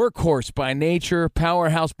Tundra. Workhorse by nature,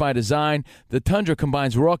 powerhouse by design, the Tundra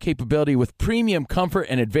combines raw capability with premium comfort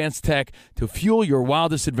and advanced tech to fuel your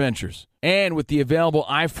wildest adventures. And with the available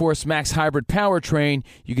iForce Max hybrid powertrain,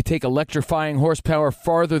 you can take electrifying horsepower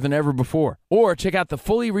farther than ever before. Or check out the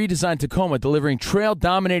fully redesigned Tacoma, delivering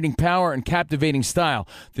trail-dominating power and captivating style.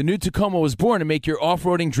 The new Tacoma was born to make your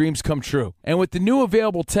off-roading dreams come true. And with the new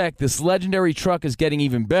available tech, this legendary truck is getting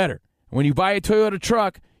even better. When you buy a Toyota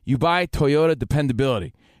truck, you buy Toyota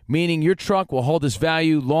dependability, meaning your truck will hold its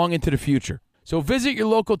value long into the future. So visit your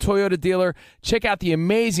local Toyota dealer. Check out the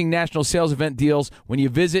amazing national sales event deals when you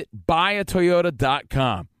visit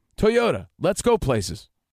buyatoyota.com. Toyota, let's go places.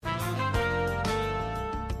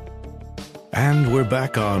 And we're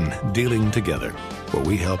back on Dealing Together, where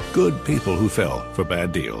we help good people who fell for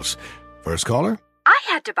bad deals. First caller? I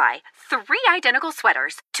had to buy 3 identical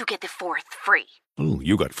sweaters to get the 4th free. Ooh,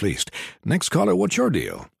 you got fleeced. Next caller, what's your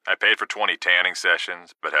deal? I paid for 20 tanning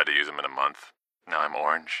sessions, but had to use them in a month. Now I'm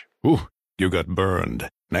orange. Ooh, you got burned.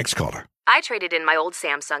 Next caller. I traded in my old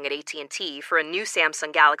Samsung at AT&T for a new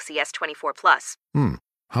Samsung Galaxy S24 Plus.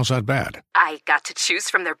 How's that bad? I got to choose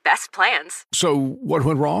from their best plans. So, what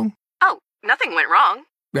went wrong? Oh, nothing went wrong.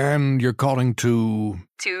 And you're calling to...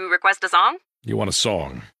 To request a song? You want a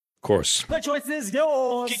song. Of course. The choice is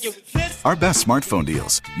yours. Our best smartphone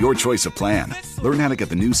deals. Your choice of plan. Learn how to get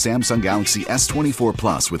the new Samsung Galaxy S24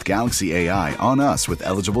 Plus with Galaxy AI on us with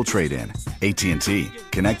eligible trade-in. AT&T.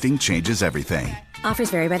 Connecting changes everything.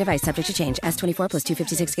 Offers vary by device, subject to change. S24 plus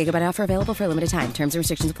 256 gigabyte offer available for a limited time. Terms and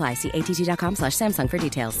restrictions apply. See att.com/Samsung for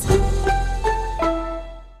details.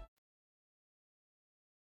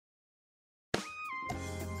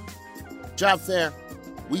 Job fair.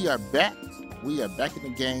 We are back. We are back in the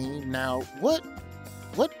game. Now, what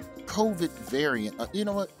COVID variant? You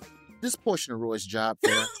know what? This portion of Roy's Job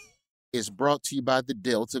Fair is brought to you by the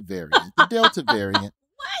Delta variant. The Delta variant.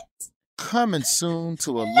 What? Coming soon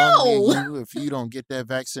to a lung near you if you don't get that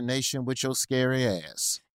vaccination with your scary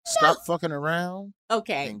ass. Stop fucking around.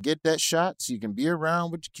 Okay. And get that shot so you can be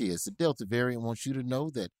around with your kids. The Delta variant wants you to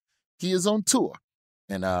know that he is on tour.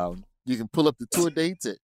 And you can pull up the tour dates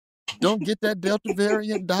at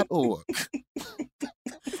don'tgetthatdeltavariant.org.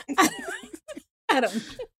 I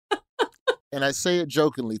don't. And I say it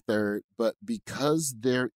jokingly, third, but because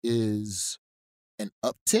there is an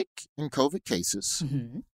uptick in COVID cases,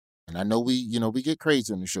 Mm-hmm. and I know we get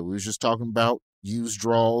crazy on the show. We was just talking about used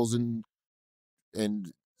draws and a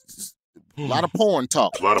lot of porn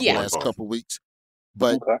talk the last couple of weeks.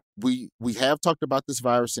 But we have talked about this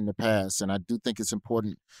virus in the past, and I do think it's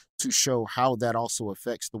important to show how that also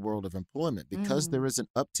affects the world of employment. Because there is an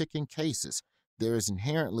uptick in cases, there is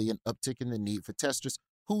inherently an uptick in the need for testers.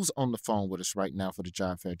 Who's on the phone with us right now for the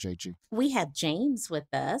Job Fair, JG? We have James with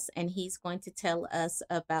us, and he's going to tell us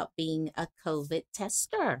about being a COVID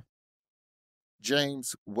tester.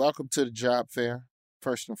 James, welcome to the Job Fair.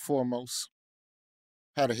 First and foremost,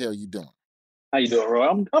 how the hell you doing? How you doing, Roy?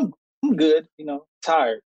 I'm good.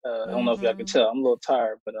 Tired. I don't know if y'all can tell. I'm a little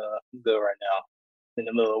tired, but I'm good right now. In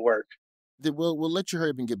the middle of work. We'll let you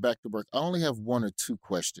hurry up and get back to work. I only have one or two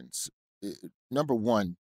questions. Number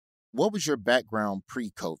one, what was your background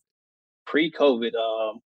pre-COVID? Pre-COVID,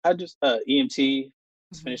 I just EMT,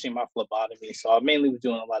 was finishing my phlebotomy, so I mainly was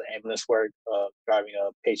doing a lot of ambulance work, driving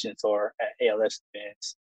patients or at ALS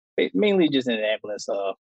events, mainly just in an ambulance,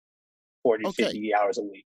 50 hours a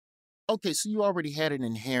week. Okay, so you already had an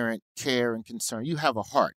inherent care and concern. You have a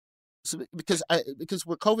heart. So because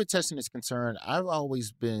where COVID testing is concerned, I've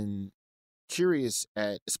always been curious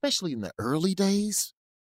at, especially in the early days,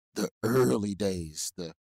 the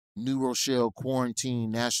New Rochelle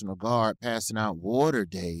quarantine, National Guard passing out water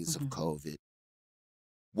days of COVID.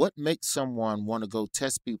 What makes someone want to go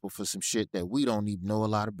test people for some shit that we don't even know a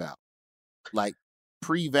lot about? Like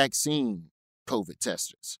pre-vaccine COVID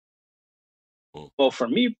testers. Well, for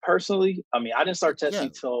me personally, I didn't start testing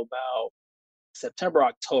until about September,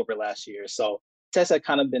 October last year. So tests had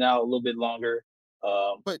kind of been out a little bit longer.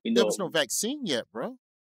 But there was no vaccine yet, bro.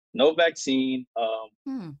 No vaccine.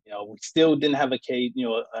 We still didn't have a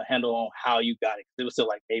handle on how you got it. It was still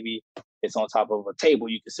like maybe it's on top of a table,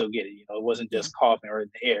 you could still get it. It wasn't just coughing or in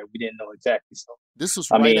the air. We didn't know exactly. So this was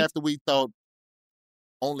right after we thought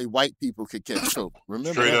only white people could catch COVID.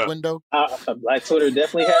 Remember Straight that up. window? Black Twitter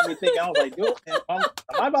definitely had me thinking. I was like, dude, am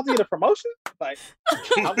I about to get a promotion? Like,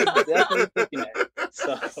 I was definitely thinking that.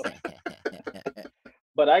 So,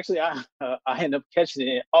 but actually, I ended up catching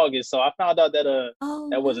it in August, so I found out that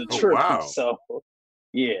that wasn't true. Wow. So,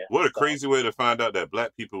 yeah. What a crazy way to find out that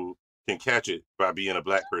black people can catch it by being a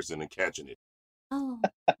black person and catching it. Oh.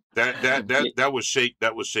 That would shake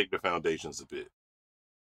the foundations a bit.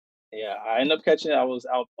 Yeah, I ended up catching it. I was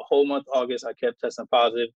out the whole month of August. I kept testing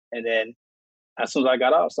positive. And then as soon as I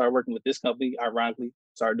got out, I started working with this company, ironically,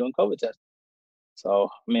 started doing COVID testing. So,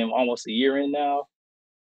 I'm almost a year in now.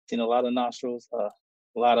 Seen a lot of nostrils, a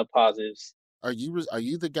lot of positives. Are you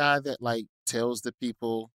the guy that like tells the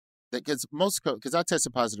people that, because I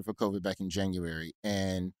tested positive for COVID back in January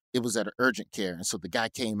and it was at an urgent care. And so the guy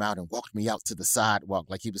came out and walked me out to the sidewalk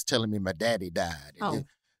like he was telling me my daddy died. And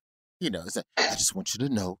it's like, I just want you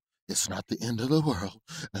to know it's not the end of the world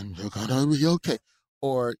and you're gonna be okay.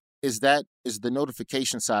 Or is the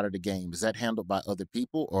notification side of the game, is that handled by other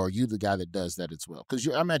people, or are you the guy that does that as well? Because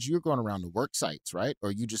I imagine you're going around the work sites, right? Or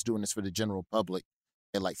are you just doing this for the general public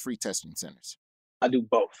at like free testing centers? I do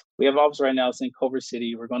both. We have an office right now. It's in Culver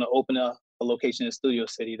City. We're going to open a location in Studio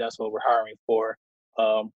City. That's what we're hiring for.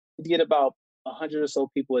 We get about 100 or so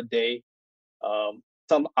people a day.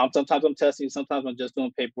 Sometimes I'm testing. Sometimes I'm just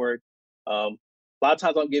doing paperwork. A lot of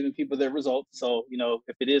times I'm giving people their results. So,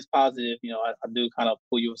 if it is positive, I do kind of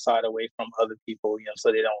pull you aside away from other people,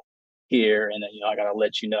 so they don't hear. And then, I got to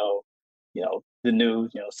let the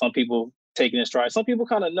news, some people taking it in stride. Some people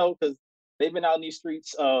kind of know because they've been out in these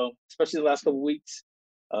streets, especially the last couple of weeks.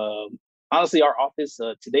 Honestly, our office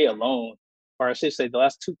today alone, or I should say the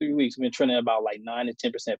last 2-3 weeks, we've been trending about like 9 to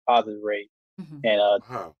 10% positive rate. Mm-hmm. And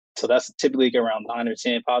Wow. so that's typically around 9 or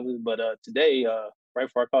 10 positive. But today, right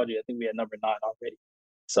before I called you, I think we had number 9 already.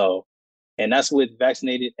 So, and that's with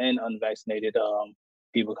vaccinated and unvaccinated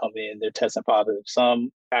people coming in. They're testing positive.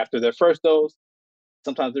 Some after their first dose,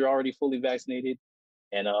 sometimes they're already fully vaccinated.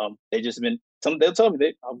 And they just been, they'll tell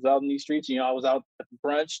me I was out in these streets, I was out at the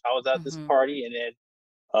brunch, I was out at this party, and then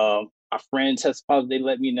a friend tested positive, they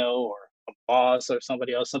let me know, or a boss or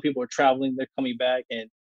somebody else. Some people are traveling, they're coming back, and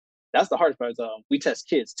that's the hardest part. Is we test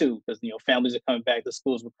kids too, because families are coming back, the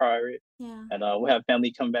schools require it. Yeah. And we have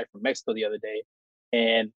family coming back from Mexico the other day,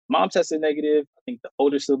 and mom tested negative. I think the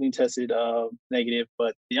older sibling tested negative,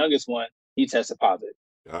 but the youngest one, he tested positive.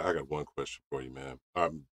 I got one question for you, man.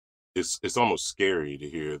 It's almost scary to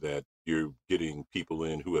hear that you're getting people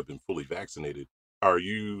in who have been fully vaccinated. Are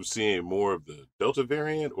you seeing more of the Delta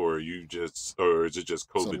variant, or is it just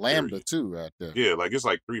COVID? It's a Lambda period? too, right there. Yeah, like it's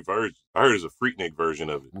like 3 versions. I heard there's a Freaknik version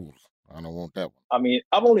of it. Ooh, I don't want that one. I mean,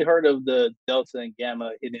 I've only heard of the Delta and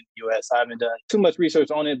Gamma hitting the U.S. I haven't done too much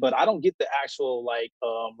research on it, but I don't get the actual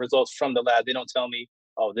results from the lab. They don't tell me,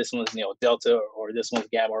 oh, this one's Delta or this one's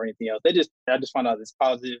Gamma or anything else. I just find out it's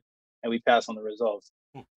positive, and we pass on the results.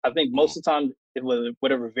 I think most of the time,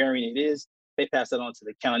 whatever variant it is, they pass that on to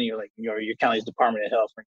the county or your county's Department of Health.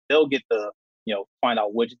 They'll get the find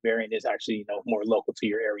out which variant is actually more local to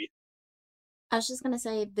your area. I was just going to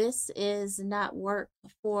say, this is not work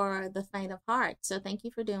for the faint of heart. So thank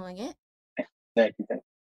you for doing it. Thank you.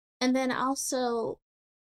 And then also,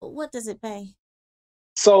 what does it pay?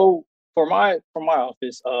 So for my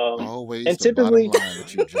office, always and the typically bottom line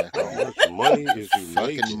with you, Jack. How much money is you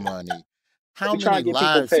Fucking making? money. How trying many to get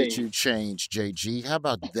people lives did paid. you change, JG? How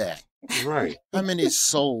about that? Right. How many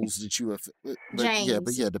souls did you have? James,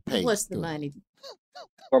 the pay. what's the money?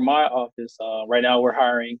 For my office, right now we're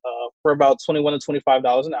hiring for about $21 to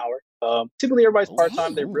 $25 an hour. Typically everybody's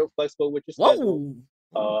part-time. They're real flexible with your schedule.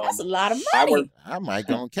 That's a lot of money. I might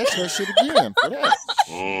go and catch that shit again for that.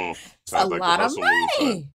 Sounds a like lot the of hustle move.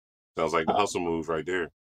 money. Sounds like the hustle move right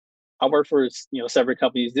there. I work for several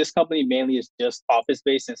companies. This company mainly is just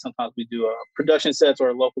office-based, and sometimes we do production sets,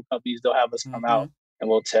 or local companies, they'll have us come out and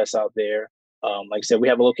we'll test out there. Like I said, we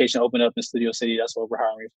have a location open up in Studio City. That's what we're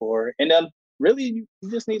hiring for. And really, you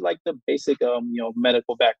just need like the basic,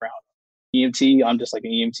 medical background. EMT, I'm just like an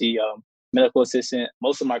EMT, medical assistant.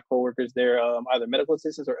 Most of my coworkers, they're either medical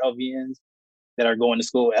assistants or LVNs that are going to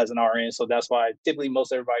school as an RN. So that's why typically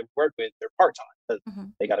most everybody we work with, they're part-time because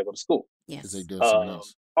they got to go to school. Because they do something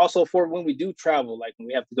else. Also, for when we do travel, like when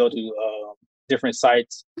we have to go to different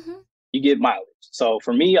sites, you get mileage. So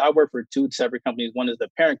for me, I work for 2 separate companies. One is the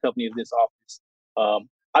parent company of this office.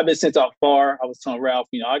 I've been sent out far. I was telling Ralph,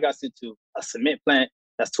 I got sent to a cement plant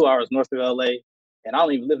that's 2 hours north of LA, and I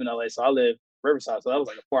don't even live in LA, so I live Riverside. So that was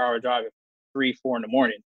like a 4-hour drive at 3, 4 in the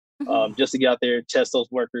morning, just to get out there, test those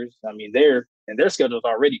workers. I mean, their schedule is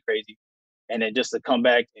already crazy, and then just to come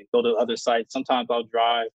back and go to other sites. Sometimes I'll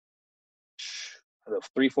drive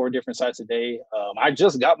 3, 4 different sites a day. I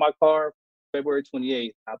just got my car February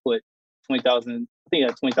 28th. I put 20,000. I think I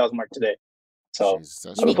had 20,000 mark today. So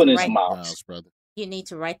Jesus, I'm putting in some miles, brother. You need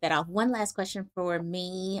to write that off. One last question for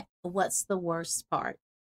me. What's the worst part?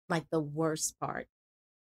 Like the worst part?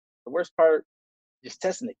 The worst part is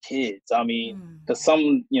testing the kids. I mean, because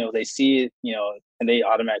some, they see it, and they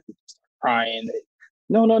automatically start crying.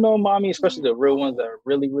 No, mommy, especially the real ones that are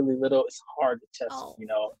really, really little. It's hard to test,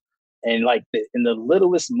 and like in the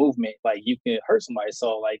littlest movement, like you can hurt somebody.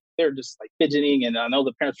 So like they're just like fidgeting, and I know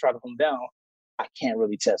the parents try to calm down. I can't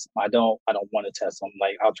really test them. I don't want to test them.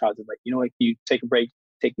 Like I'll try to you take a break,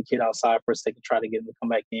 take the kid outside for a second, try to get them to come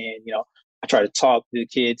back in. I try to talk to the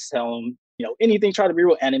kids, tell them, anything, try to be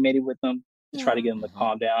real animated with them, to try to get them to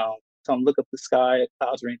calm down, tell them look up the sky,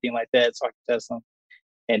 clouds or anything like that, so I can test them,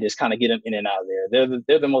 and just kind of get them in and out of there.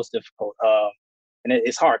 They're the most difficult. And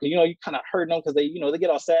it's hard. You kind of hurt them because they get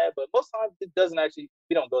all sad, but most times it doesn't actually.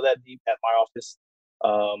 We don't go that deep at my office.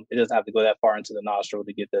 It doesn't have to go that far into the nostril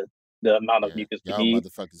to get the amount of mucus we need.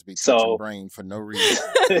 Motherfuckers be touching brain for no reason.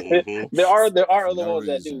 There are other ones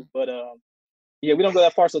that do, but we don't go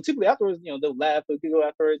that far. So typically afterwards, they'll laugh. They'll giggle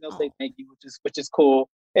afterwards. They'll say thank you, which is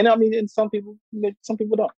cool. And I mean, and some people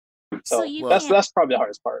don't. So that's probably the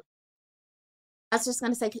hardest part. I was just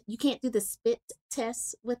gonna say, you can't do the spit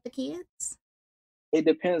test with the kids. It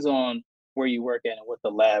depends on where you work at and what the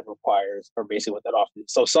lab requires, or basically what that office is.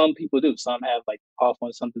 So some people do. Some have like cough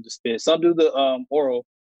on, some do the spit, some do the oral.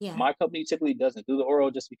 Yeah. My company typically doesn't do the oral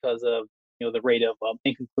just because of the rate of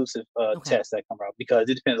inconclusive tests that come out, because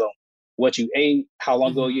it depends on what you ate, how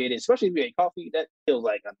long ago you ate it. Especially if you ate coffee, that feels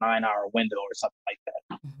like a 9-hour window or something like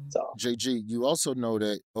that. So JG, you also know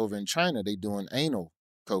that over in China they doing anal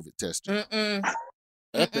COVID testing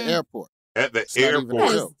at the airport. At the It's not even a That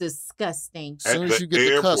is joke. disgusting. As soon as you get to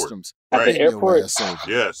airport. customs, At the bend your airport? ass over.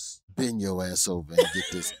 Yes. Bend your ass over and get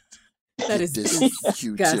this. That is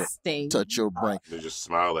Q-tip. disgusting. Touch your brain. They just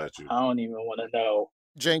smile at you. I don't even want to know.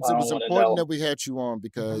 James, I it don't was wanna important know. that we had you on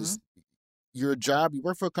because your job, you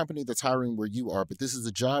work for a company that's hiring where you are, but this is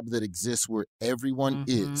a job that exists where everyone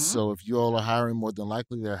is. So if you all are hiring, more than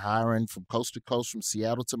likely they're hiring from coast to coast, from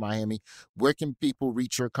Seattle to Miami. Where can people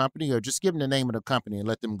reach your company, or just give them the name of the company and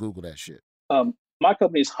let them Google that shit? My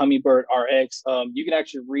company is Hummingbird RX. You can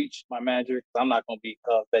actually reach my manager, because I'm not going to be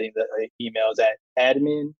vetting the emails, at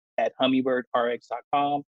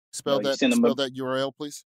admin@hummingbirdrx.com. Spell you that. send them Spell that URL,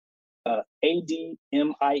 please.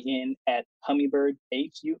 ADMIN at Hummingbird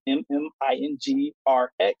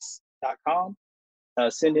HUMMINGRX.com.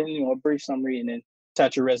 Send in a brief summary and then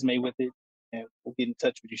attach your resume with it, and we'll get in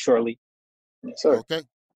touch with you shortly. Yes, sir. Okay.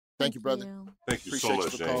 Thank you, brother. Thank you Appreciate so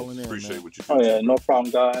much, you for calling James. in, Appreciate man. what you do. Oh yeah, no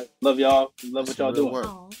problem, guys. Love y'all. Love what y'all Real doing.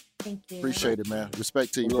 work. Thank you. Appreciate it, man.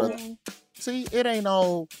 Respect to you, brother. See, it ain't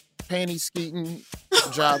all panty skeeting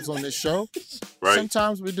jobs on this show. Right.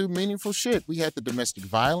 Sometimes we do meaningful shit. We had the domestic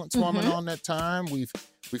violence woman on that time. We've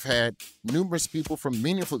had numerous people from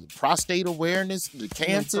meaningful prostate awareness, the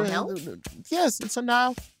cancer. Yes, and so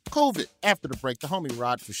now COVID. After the break, the homie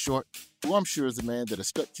Rod for short, who I'm sure is a man that has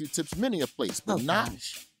stuck Q-tips many a place, but not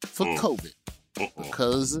for COVID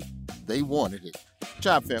because they wanted it.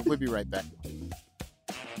 Job fam, we'll be right back.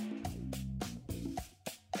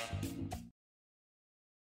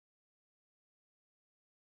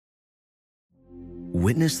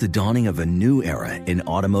 Witness the dawning of a new era in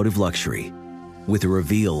automotive luxury with a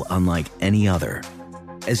reveal unlike any other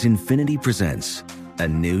as Infiniti presents a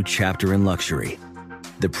new chapter in luxury,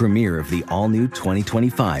 the premiere of the all-new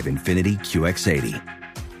 2025 Infiniti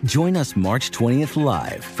QX80. Join us March 20th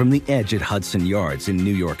live from the Edge at Hudson Yards in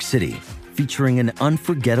New York City, featuring an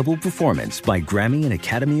unforgettable performance by Grammy and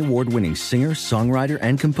Academy Award-winning singer, songwriter,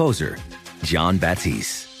 and composer Jon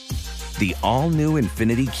Batiste. The all-new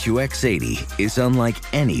Infiniti QX80 is unlike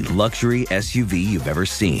any luxury SUV you've ever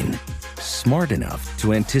seen. Smart enough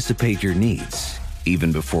to anticipate your needs,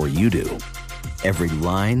 even before you do. Every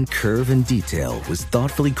line, curve, and detail was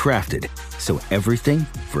thoughtfully crafted, so everything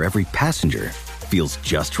for every passenger feels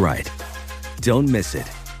just right. Don't miss it.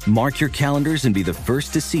 Mark your calendars and be the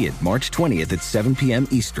first to see it March 20th at 7 p.m.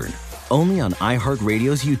 Eastern, only on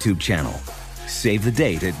iHeartRadio's YouTube channel. Save the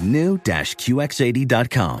date at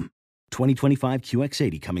new-QX80.com. 2025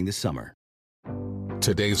 QX80 coming this summer.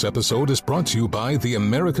 Today's episode is brought to you by the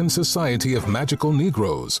American Society of Magical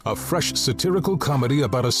Negroes, a fresh satirical comedy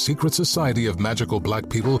about a secret society of magical black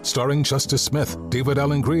people starring Justice Smith, David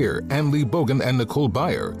Allen Greer, Ann Lee Bogan, and Nicole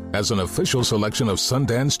Byer. As an official selection of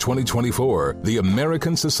Sundance 2024, the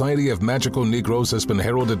American Society of Magical Negroes has been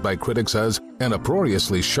heralded by critics as an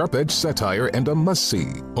uproariously sharp-edged satire and a must-see.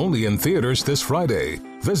 Only in theaters this Friday.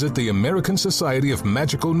 Visit the American Society of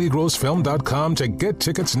Magical Negroes Film.com to get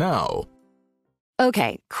tickets now.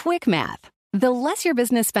 Okay, quick math. The less your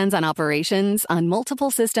business spends on operations, on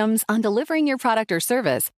multiple systems, on delivering your product or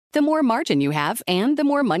service, the more margin you have and the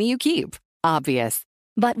more money you keep. Obvious.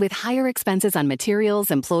 But with higher expenses on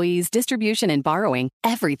materials, employees, distribution, and borrowing,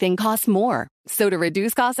 everything costs more. So to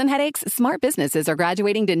reduce costs and headaches, smart businesses are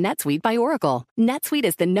graduating to NetSuite by Oracle. NetSuite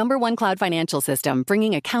is the #1 cloud financial system,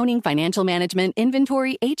 bringing accounting, financial management,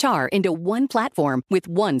 inventory, HR into one platform with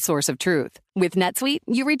one source of truth. With NetSuite,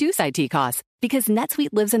 you reduce IT costs because NetSuite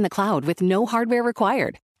lives in the cloud with no hardware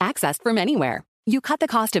required, accessed from anywhere. You cut the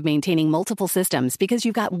cost of maintaining multiple systems because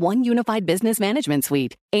you've got one unified business management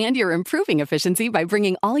suite. And you're improving efficiency by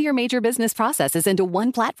bringing all your major business processes into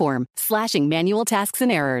one platform, slashing manual tasks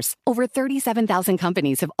and errors. Over 37,000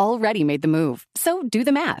 companies have already made the move. So do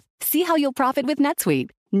the math. See how you'll profit with NetSuite.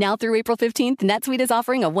 Now through April 15th, NetSuite is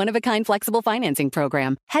offering a one-of-a-kind flexible financing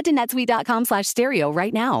program. Head to netsuite.com/stereo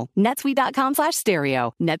right now.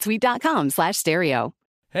 netsuite.com/stereo. netsuite.com/stereo.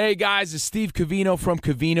 Hey guys, it's Steve Covino from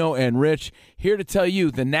Covino and Rich, here to tell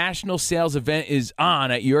you the national sales event is on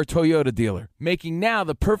at your Toyota dealer, making now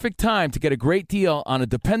the perfect time to get a great deal on a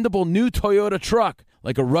dependable new Toyota truck,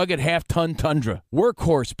 like a rugged half-ton Tundra.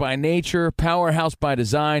 Workhorse by nature, powerhouse by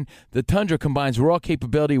design, the Tundra combines raw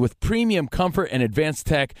capability with premium comfort and advanced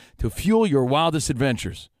tech to fuel your wildest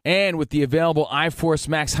adventures. And with the available iForce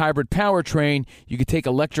Max hybrid powertrain, you can take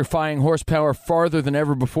electrifying horsepower farther than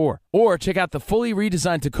ever before. Or check out the fully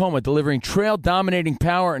redesigned Tacoma, delivering trail-dominating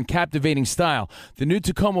power and captivating style. The new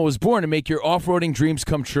Tacoma was born to make your off-roading dreams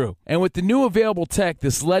come true. And with the new available tech,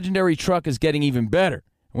 this legendary truck is getting even better.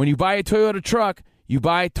 When you buy a Toyota truck, you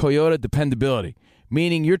buy Toyota dependability.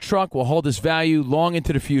 meaning your truck will hold its value long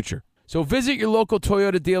into the future. So visit your local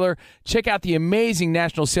Toyota dealer. Check out the amazing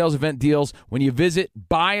national sales event deals when you visit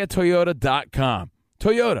buyatoyota.com.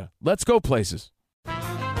 Toyota, let's go places.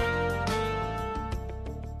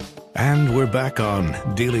 And we're back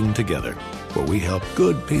on Dealing Together, where we help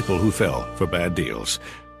good people who fell for bad deals.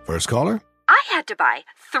 First caller? I had to buy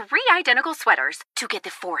 3 identical sweaters to get the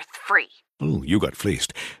 4th free. Ooh, you got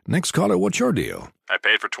fleeced. Next caller, what's your deal? I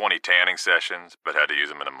paid for 20 tanning sessions, but had to use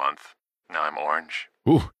them in a month. Now I'm orange.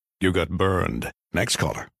 Ooh, you got burned. Next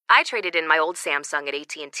caller. I traded in my old Samsung at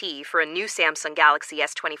AT&T for a new Samsung Galaxy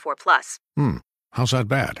S24 Plus. How's that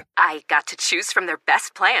bad? I got to choose from their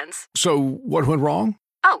best plans. So, what went wrong?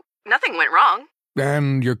 Oh, nothing went wrong.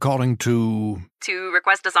 And you're calling to... To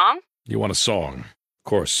request a song? You want a song. Of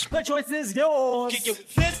course. The choice is yours.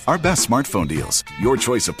 Our best smartphone deals. Your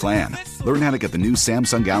choice of plan. Learn how to get the new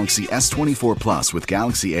Samsung Galaxy S24 Plus with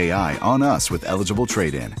Galaxy AI on us with eligible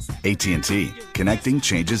trade-in. AT&T. Connecting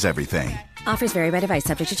changes everything. Offers vary by device,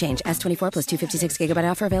 subject to change. S24 plus 256 gigabyte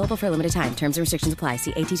offer available for a limited time. Terms and restrictions apply.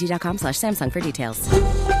 See att.com/Samsung for details.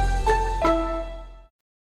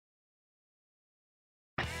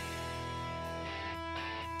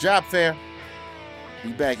 Job fair.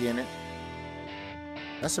 We back in it.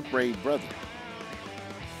 That's a brave brother.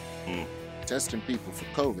 Testing people for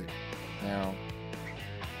COVID. Now,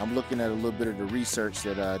 I'm looking at a little bit of the research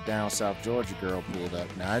that down South Georgia girl pulled up.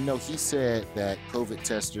 Now, I know he said that COVID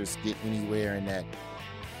testers get anywhere in that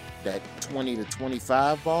 20 to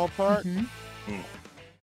 25 ballpark.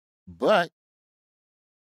 But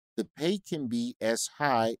the pay can be as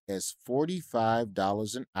high as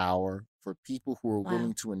 $45 an hour for people who are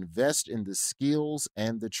willing to invest in the skills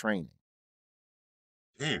and the training.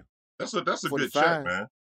 Damn, that's a good check, man.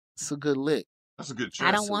 It's a good lick. That's a good check.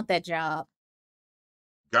 I don't want that job.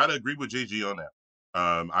 Gotta agree with JG on that.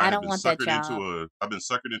 I don't want that job. I've been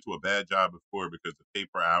suckered into a bad job before because the pay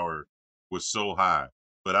per hour was so high.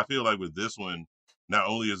 But I feel like with this one, not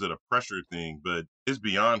only is it a pressure thing, but it's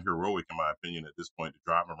beyond heroic, in my opinion, at this point, to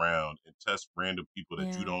drive around and test random people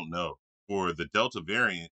that you don't know. For the Delta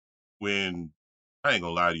variant, when I ain't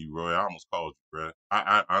gonna lie to you, Roy, I almost called you, bro.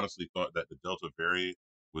 I honestly thought that the Delta variant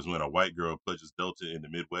was when a white girl pledges Delta in the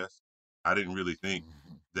Midwest. I didn't really think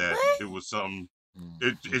that it was something.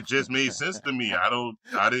 It just made sense to me. I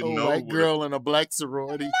didn't know. White girl in a black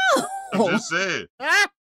sorority. I'm just saying.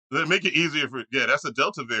 Let make it easier for that's a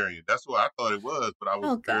Delta variant. That's what I thought it was, but I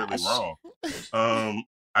was fairly wrong.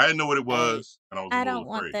 I didn't know what it was, and I was. I don't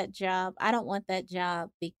want that job. I don't want that job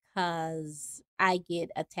because I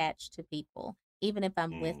get attached to people, even if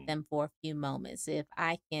I'm with them for a few moments. If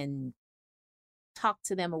I can talk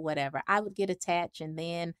to them or whatever, I would get attached, and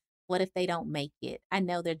then what if they don't make it? I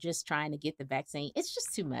know they're just trying to get the vaccine. It's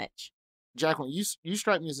just too much. Jacqueline, you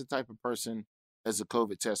strike me as the type of person, as a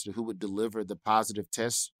COVID tester, who would deliver the positive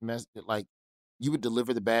test like you would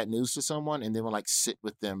deliver the bad news to someone and then would sit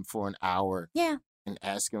with them for an hour. Yeah. And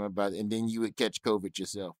ask them about it, and then you would catch COVID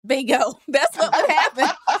yourself. Bingo. That's what would happen.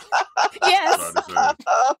 Yes. Yeah.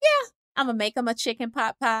 I'm going to make them a chicken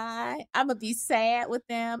pot pie. I'm going to be sad with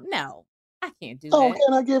them. No, I can't do that. Oh,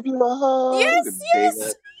 can I give you a hug?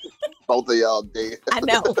 Yes. Both of y'all dead. I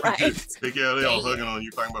know, right? Big L, they all hugging on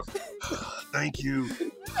you, talking about, thank you,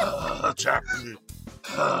 chocolate.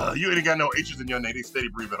 You ain't got no H's in your name. They steady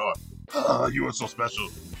breathing on. You are so special.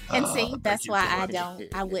 And see, that's why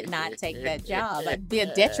I would not take that job. I'd be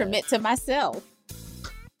a detriment to myself.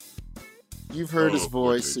 You've heard his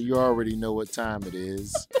voice, so you already know what time it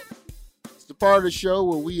is. It's the part of the show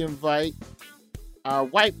where we invite our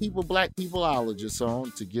white people, black peopleologists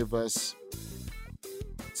on to give us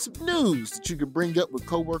some news that you can bring up with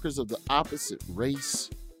coworkers of the opposite race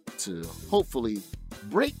to hopefully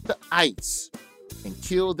break the ice and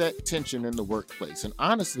kill that tension in the workplace. And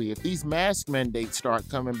honestly, if these mask mandates start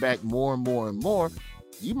coming back more and more and more,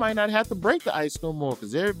 you might not have to break the ice no more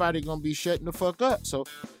because everybody's going to be shutting the fuck up. So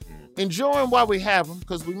enjoy them while we have them,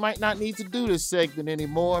 because we might not need to do this segment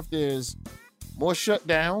anymore if there's more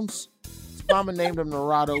shutdowns. Mama named him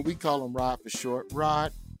Narado. We call him Rod for short.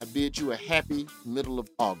 Rod, I bid you a happy middle of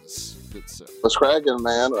August. Good sir. What's cracking,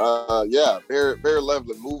 man? Very, very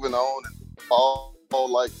lovely. Moving on, and fall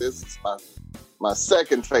like this is my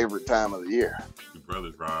second favorite time of the year. Your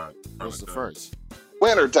brother's Rod. What's the first?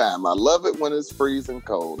 Wintertime. I love it when it's freezing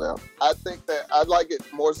cold out. I think that I like it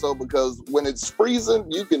more so because when it's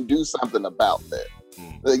freezing, you can do something about that.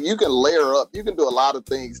 Like you can layer up. You can do a lot of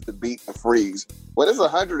things to beat the freeze. When it's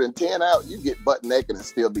 110 out, you get butt naked and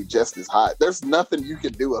still be just as hot. There's nothing you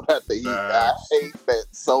can do about the heat. I hate that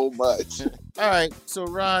so much. All right. So,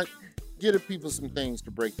 Rod, give people some things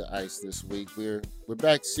to break the ice this week. We're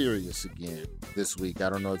back serious again this week.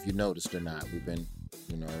 I don't know if you noticed or not. We've been,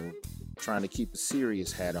 trying to keep a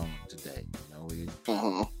serious hat on today. We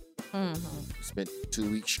spent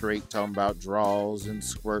 2 weeks straight talking about draws and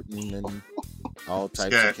squirting and all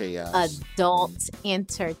types of chaos. Adult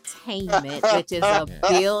entertainment, which is a $1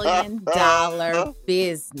 billion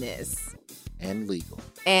business. And legal.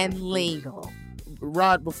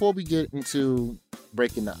 Rod, before we get into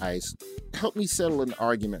breaking the ice, help me settle an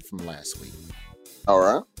argument from last week. All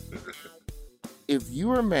right. If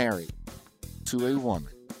you are married to a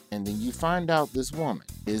woman and then you find out this woman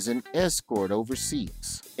is an escort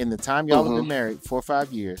overseas, in the time y'all have been married, 4 or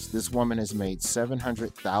 5 years, this woman has made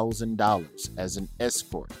 $700,000 as an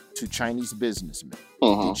escort to Chinese businessmen.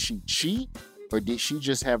 Did she cheat or did she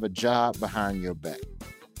just have a job behind your back?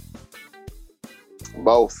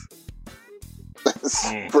 Both.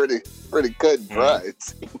 It's pretty cut and dry.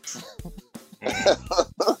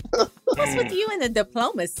 What's with you and the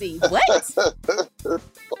diplomacy? What?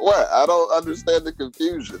 What? I don't understand the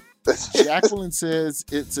confusion. Jacqueline says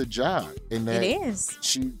it's a job. And that it is.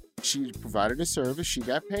 She provided a service. She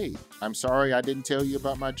got paid. I'm sorry I didn't tell you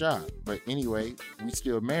about my job. But anyway, we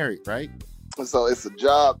still married, right? So it's a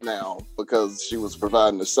job now because she was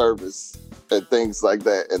providing a service and things like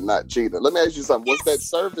that and not cheating. Let me ask you something. Was that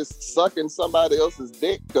service sucking somebody else's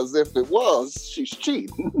dick? Because if it was, she's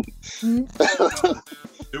cheating. It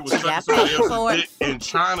was sucking somebody else's dick in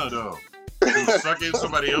China, though. It was sucking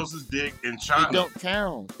somebody else's dick in China. It don't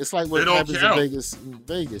count. It's like what happens in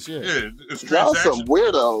Vegas, yeah. Yeah, it's Y'all transactional. some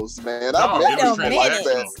weirdos, man.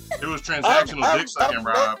 It was transactional dick sucking,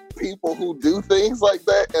 Rob. People who do things like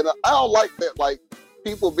that, and I don't like that. Like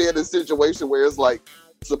people be in a situation where it's like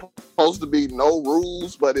supposed to be no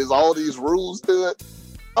rules, but there's all these rules to it.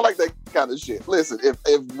 I like that kind of shit. Listen,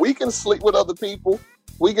 if we can sleep with other people,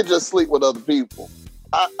 we can just sleep with other people.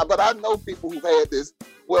 But I know people who've had this.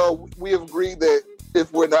 Well, we have agreed that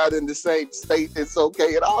if we're not in the same state, it's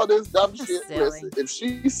okay. And all this dumb shit. Silly. Listen, if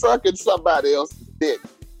she's sucking somebody else's dick,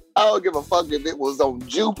 I don't give a fuck if it was on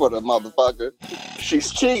Jupiter, motherfucker. She's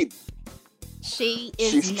cheating.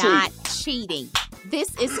 She's not cheating.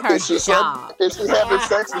 This is her job. If she's having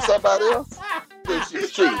sex with somebody else, then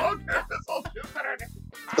she's cheating.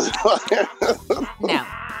 No.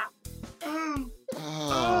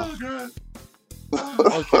 Oh, God.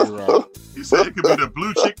 Okay, Rob. He said it could be the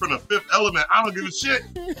blue chick from The Fifth Element. I don't give a shit.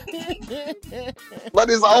 But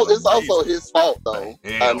it's also his fault, though.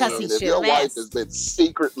 Yeah, if your wife has been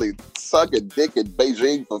secretly sucking dick in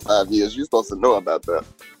Beijing for 5 years, you're supposed to know about that.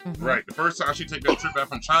 Right. The first time she take that trip back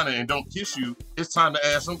from China and don't kiss you, it's time to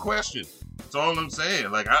ask some questions. That's all I'm saying.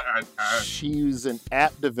 Like she was an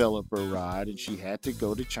app developer, Rod, and she had to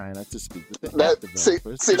go to China to speak with the app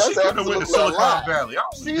developers. See, that's absolutely Silicon Valley.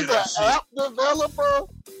 She's an app developer,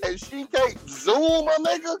 and she can't Zoom a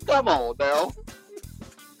nigga? Come on, now.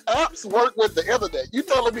 Apps work with the internet. You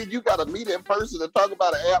telling me you got to meet in person to talk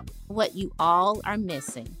about an app? What you all are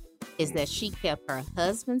missing is that she kept her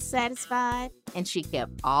husband satisfied, and she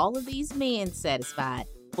kept all of these men satisfied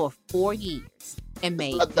for 4 years and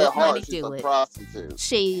made good money do it. Prostitute.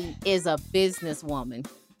 She is a businesswoman.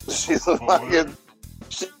 She's a fucking.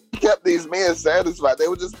 She kept these men satisfied. They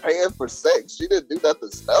were just paying for sex. She didn't do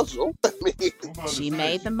nothing special. I mean, she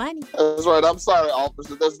made the money. That's right. I'm sorry,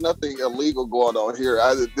 officer. There's nothing illegal going on here.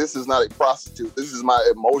 This is not a prostitute. This is my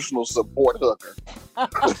emotional support hooker.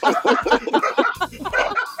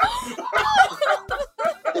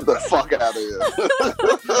 Get the fuck out of here.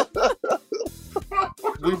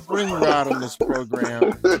 We bring Rod on this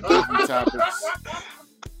program to give you topics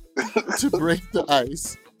to break the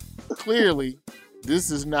ice. Clearly,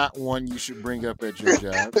 this is not one you should bring up at your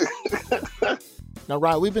job. Now,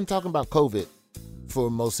 Rod, we've been talking about COVID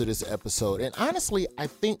for most of this episode. And honestly, I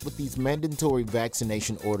think with these mandatory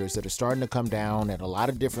vaccination orders that are starting to come down at a lot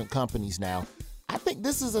of different companies now, I think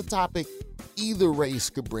this is a topic either race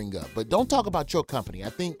could bring up. But don't talk about your company. I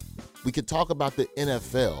think we could talk about the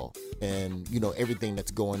NFL and, everything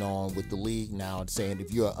that's going on with the league now and saying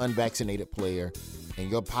if you're an unvaccinated player and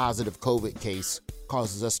your positive COVID case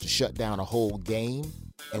causes us to shut down a whole game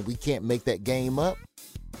and we can't make that game up,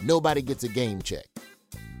 nobody gets a game check.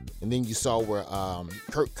 And then you saw where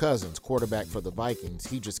Kirk Cousins, quarterback for the Vikings,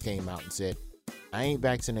 he just came out and said, I ain't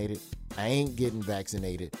vaccinated. I ain't getting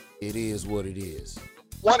vaccinated. It is what it is.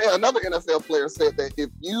 Another NFL player said that if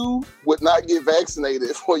you would not get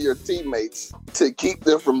vaccinated for your teammates to keep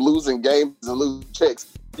them from losing games and losing checks,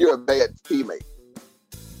 you're a bad teammate.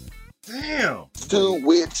 Damn. To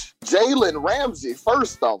which Jalen Ramsey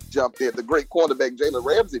first off jumped in. The great quarterback Jalen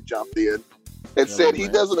Ramsey jumped in and said he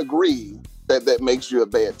doesn't agree that makes you a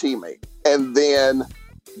bad teammate. And then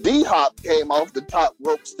D-Hop came off the top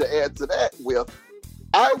ropes to add to that with,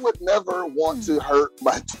 I would never want to hurt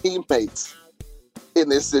my teammates in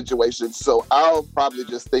this situation, so I'll probably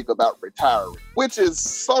just think about retiring, which is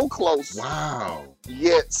so close. Wow.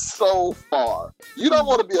 Yet so far. You don't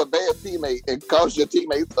want to be a bad teammate and cost your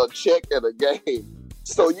teammates a check at a game.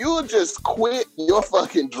 So you'll just quit your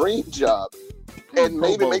fucking dream job and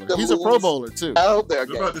maybe make them He's a Pro Bowler too. Out there, I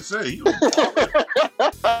was about to say.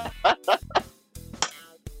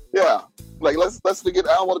 Yeah. Like let's forget.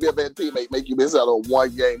 I don't want to be a bad teammate. Make you miss out on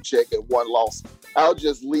one game check and one loss. I'll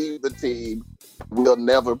just leave the team. We'll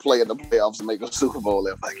never play in the playoffs and make a Super Bowl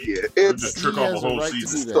if I can. It's just trick off a whole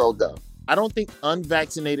season. So dumb. I don't think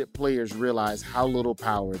unvaccinated players realize how little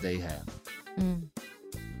power they have. And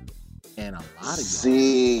a lot of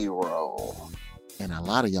zero. And a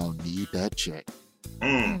lot of y'all need that check.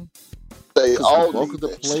 They all the bulk of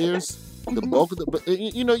the players. The bulk of the,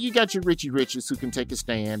 you got your Richie Riches who can take a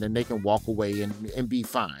stand and they can walk away and be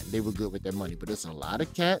fine. They were good with their money, but it's a lot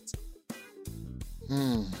of cats.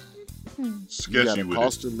 Sketchy you got a with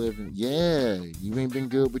cost it. of living. Yeah, you ain't been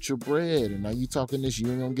good with your bread, and now you talking this.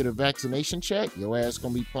 You ain't gonna get a vaccination check. Your ass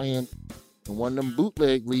gonna be playing in one of them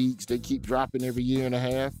bootleg leagues they keep dropping every year and a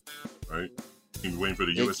half. Right. Keep waiting for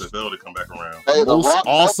the USFL to come back around. Hey,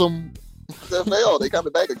 awesome. USFL, they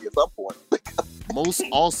coming back at some point. Most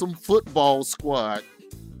awesome football squad.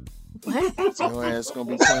 What? Your ass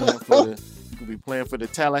gonna be playing for the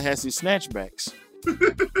Tallahassee Snatchbacks.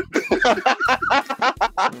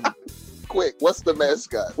 Quick, what's the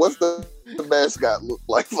mascot? What's the mascot look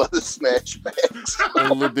like for the Snatchbacks?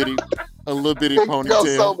 A little bitty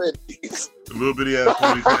ponytail. So many. A little bitty ass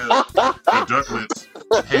ponytail. The ducklets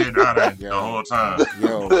head out at the whole time.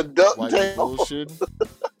 Yo, the duck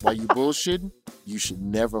while you bullshitting, you should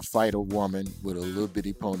never fight a woman with a little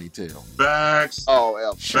bitty ponytail. Facts.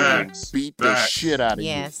 Oh, facts. Beat the shit out of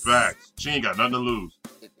you. Facts. She ain't got nothing to lose.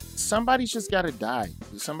 Somebody's just got to die.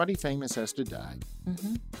 Somebody famous has to die.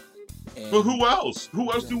 But who else?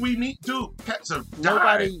 Who else do we need to? Cats have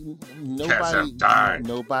died. Cats have died.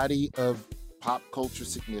 Nobody of pop culture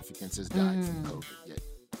significance has died from COVID yet.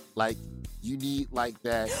 Like, you need like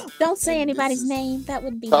that. Don't say anybody's name. That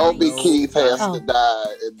would be Toby nice. Keith has to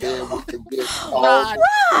die, and then we can get Rod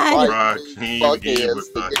King again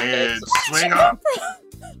with the head swinger.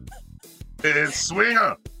 Head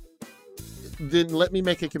swinger. Then let me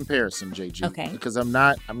make a comparison, JG. Okay. Because I'm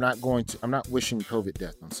not wishing COVID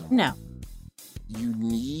death on someone. No. You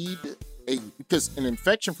need because an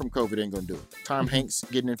infection from COVID ain't gonna do it. Tom Hanks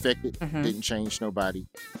getting infected didn't change nobody.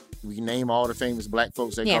 We can name all the famous black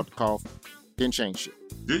folks that caught the cough. Didn't change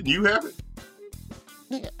shit. Didn't you have it?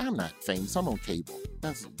 Yeah, I'm not famous. I'm on cable.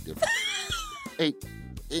 That's different.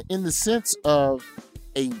 In the sense of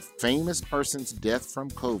a famous person's death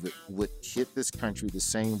from COVID would hit this country the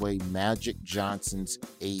same way Magic Johnson's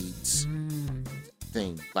AIDS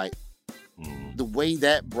thing. Like, the way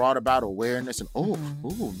that brought about awareness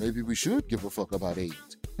and, maybe we should give a fuck about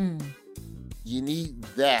AIDS. You need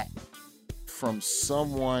that from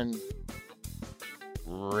someone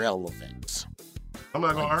relevant. I'm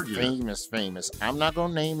not going to argue. Famous. I'm not going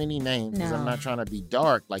to name any names because I'm not trying to be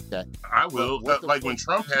dark like that. I will. Like when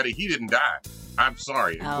Trump had it, he didn't die. I'm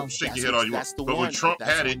sorry. Shake your head all you want. But when Trump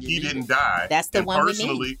had it, he didn't die. That's the one we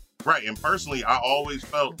need. Right, and personally, I always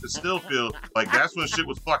still feel like that's when shit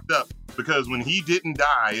was fucked up because when he didn't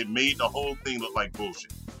die, it made the whole thing look like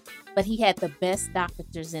bullshit. But he had the best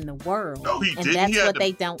doctors in the world. No, he and didn't. That's what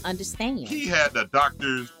they don't understand. He had the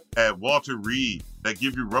doctors at Walter Reed that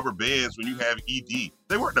give you rubber bands when you have ED.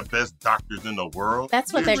 They weren't the best doctors in the world.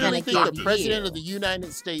 That's what they're going to give The president of the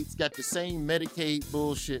United States got the same Medicaid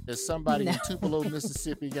bullshit that somebody in Tupelo,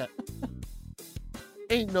 Mississippi got.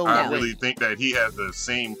 Ain't no I way. really think that he has the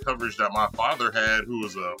same coverage that my father had, who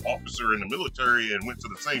was an officer in the military and went to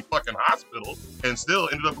the same fucking hospital and still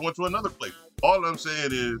ended up going to another place. All I'm saying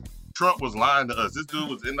is Trump was lying to us. This dude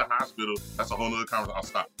was in the hospital. That's a whole nother conversation. I'll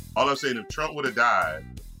stop. All I'm saying, if Trump would have died,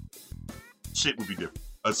 shit would be different.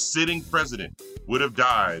 A sitting president would have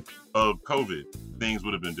died of COVID. Things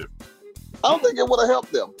would have been different. I don't think it would have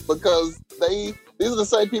helped them because these are the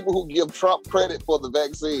same people who give Trump credit for the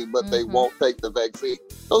vaccine, but they won't take the vaccine.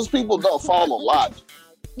 Those people don't follow logic.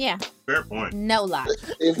 Yeah. Fair point. No logic.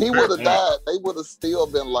 If he would have died, they would have still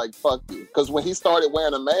been like, fuck you. Because when he started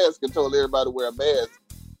wearing a mask and told everybody to wear a mask,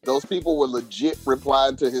 those people were legit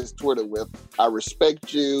replying to his Twitter with, I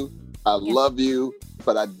respect you, I love you,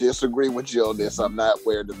 but I disagree with you on this. I'm not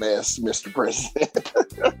wearing the mask, Mr.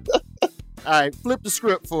 President. All right, flip the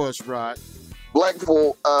script for us, Rod. Black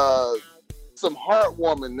people, some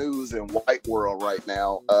heartwarming news in white world right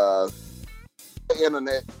now. the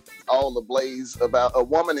internet all ablaze about a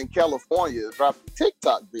woman in California dropped a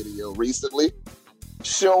TikTok video recently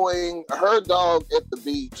showing her dog at the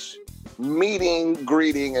beach meeting,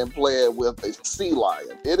 greeting, and playing with a sea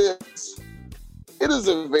lion. It is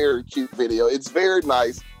a very cute video. It's very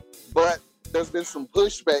nice, but there's been some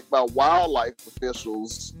pushback by wildlife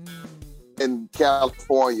officials in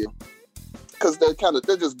California because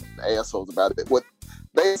they're just assholes about it. What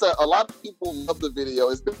they say, a lot of people love the video.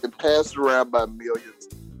 It's been passed around by millions.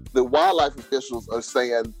 The wildlife officials are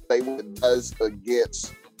saying they would does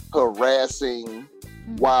against harassing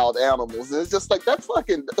wild animals. And it's just like, that's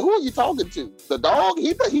fucking, who are you talking to? The dog?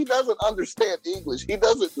 He doesn't understand English. He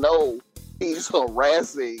doesn't know he's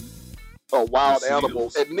harassing a wild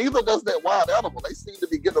animal, and neither does that wild animal. They seem to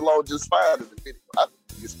be getting along just fine in the video.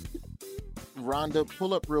 Rhonda,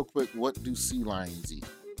 pull up real quick. What do sea lions eat?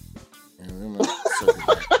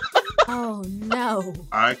 Oh no!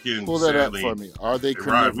 I can pull that up for me. Are they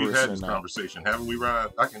carnivorous? Rod, we've had this conversation, haven't we,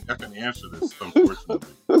 Rod? I can answer this. Unfortunately,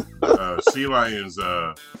 sea lions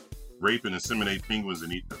rape and inseminate penguins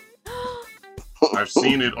and eat them. I've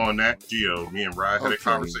seen it on Nat Geo. Me and Rod had a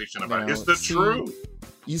conversation about it. It's the truth.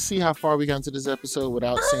 You see how far we got into this episode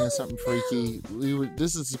without saying something freaky?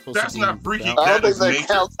 This is supposed to be... That's not freaky. That is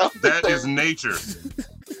nature. That is nature.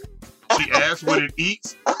 She asked what it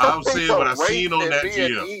eats. I'm saying what I've seen on Nat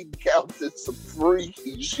Geo. Counts as some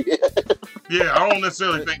freaky shit. Yeah, I don't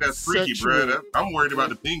necessarily think that's freaky, bro. I'm worried about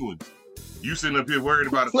the penguins. You sitting up here worried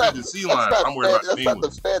about a fidget sea lion. I'm worried about the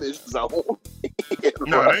penguins. That's not the fetish zone.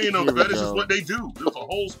 No, that ain't no fetish. It's what they do. There's a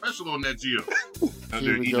whole special on Nat Geo.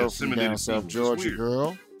 Here we go from down South Georgia,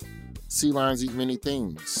 girl. Sea lions eat many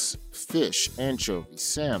things. Fish, anchovies,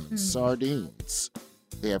 salmon, sardines.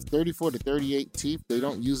 They have 34 to 38 teeth. They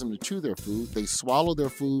don't use them to chew their food. They swallow their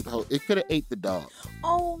food. It could have ate the dog.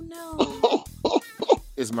 Oh, no.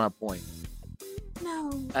 Is my point. No.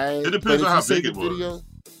 It depends on how big it was.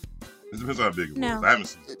 It depends on how big it was. I haven't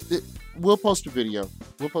seen it. We'll post a video.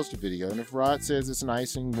 And if Rod says it's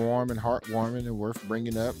nice and warm and heartwarming and worth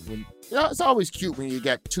bringing up, it's always cute when you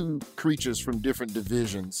got two creatures from different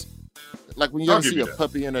divisions. Like when you see a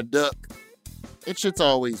puppy and a duck, it shit's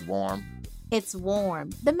always warm. It's warm.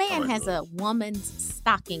 The man has a woman's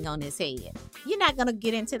stocking on his head. You're not going to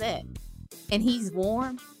get into that. And he's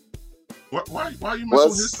warm. Why are you messing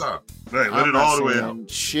with his sock? Hey, let it all the way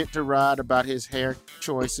out. Shit to Rod about his hair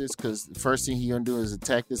choices, because the first thing he gonna do is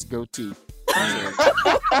attack this goatee. I'm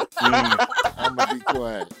gonna be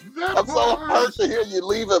quiet. I'm so hurt to hear you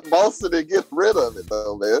leave it Boston and get rid of it,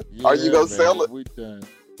 though, man. Yeah, are you gonna sell it? We done.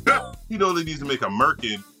 You know they need to make a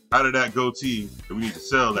merkin out of that goatee, and we need to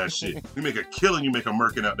sell that shit. We make a killing, you make a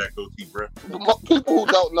merkin out that goatee, bro. People who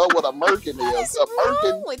don't know what a merkin is,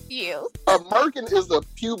 with you? A merkin is a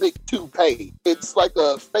pubic toupee. It's like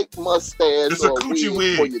a fake mustache. It's a coochie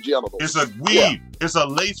wig for your genitals. It's a weave. Yeah. It's a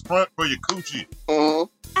lace front for your coochie.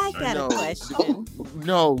 Mm-hmm. I got a question.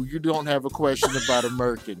 No, you don't have a question about a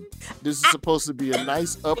merkin. This is supposed to be a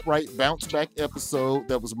nice, upright, bounce-back episode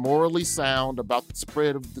that was morally sound about the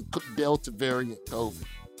spread of the Delta variant COVID.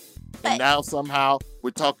 And now somehow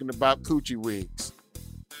we're talking about coochie wigs.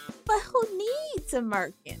 But who needs a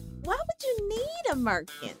merkin? Why would you need a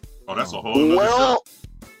merkin? Oh, that's a whole nother show.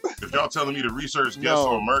 If y'all telling me to research guests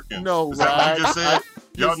on merkin, is that what you just said?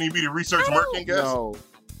 Y'all need me to research merkin guests? No.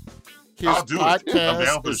 I'll do it. I'm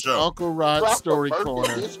down for the show. Uncle Rod's Story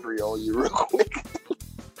Corner. History on you real quick.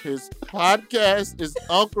 His podcast is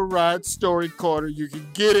Uncle Rod's Story Corner. You can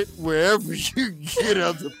get it wherever you get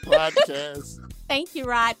other podcasts. Thank you,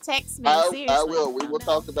 Rod. Text me. Seriously. I will. We will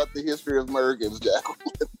talk about the history of merkins,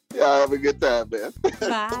 Jacqueline. Y'all have a good time, man.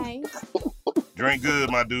 Bye. Drink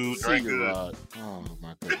good, my dude. Drink good. Rod. Oh,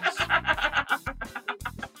 my goodness.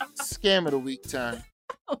 Scam of the week time.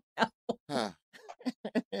 Oh, no.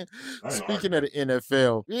 Speaking of the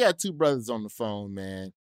NFL, we had two brothers on the phone,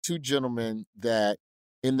 man. Two gentlemen that,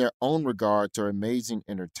 in their own regards, are amazing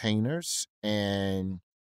entertainers. And,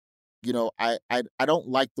 you know, I don't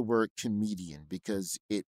like the word comedian because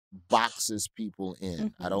it boxes people in.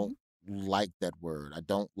 Mm-hmm. I don't like that word. I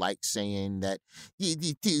don't like saying that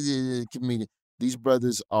comedian. These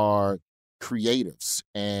brothers are creatives,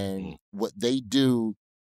 and what they do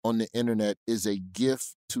on the internet is a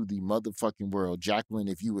gift to the motherfucking world. Jacqueline,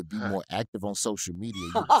 if you would be more active on social media,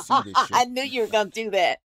 you would see this shit. I knew you were going to do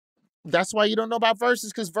that. That's why you don't know about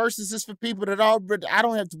Versus, because Versus is for people that I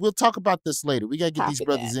don't have to. We'll talk about this later. We got to get these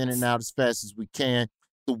brothers in and out as fast as we can.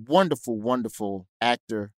 The wonderful, wonderful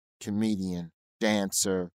actor, comedian,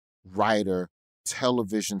 dancer, writer,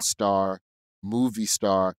 television star, movie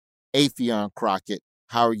star, Affion Crockett.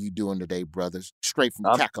 How are you doing today, brothers? Straight from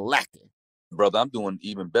Kakalaki. brother, I'm doing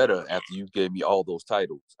even better after you gave me all those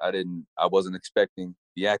titles. I wasn't expecting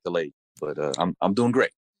the accolade, but I'm doing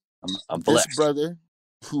great. I'm This blessed. brother,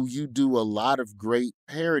 who you do a lot of great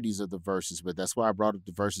parodies of the verses with, that's why I brought up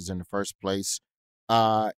the verses in the first place,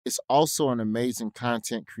 is also an amazing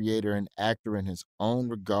content creator and actor in his own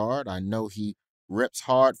regard. I know he reps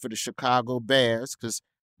hard for the Chicago Bears because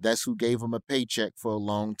that's who gave him a paycheck for a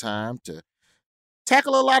long time to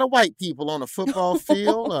tackle a lot of white people on a football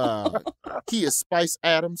field. He is Spice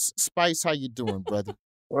Adams. Spice, how you doing, brother?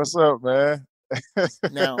 What's up, man?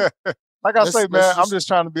 Now, like I say, man, I'm just just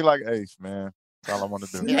trying to be like Ace, man. That's all I want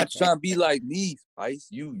to do. You're not trying to be like me, Spice.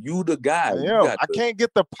 You the guy. I can't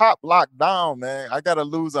get the pop locked down, man. I gotta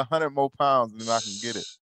lose 100 more pounds and then I can get it.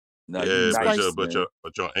 No, Yeah, nice, but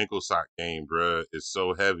your ankle sock game, bruh, is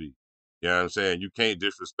so heavy. You know what I'm saying? You can't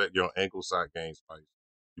disrespect your ankle sock game, Spice.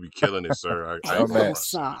 You be killing it, sir. I ain't gonna lie.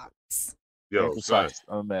 Socks. Yo, Ankle son. socks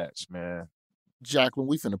unmatched, man. Jacqueline,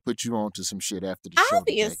 we finna put you on to some shit after the show.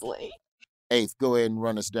 Obviously. Eighth, go ahead and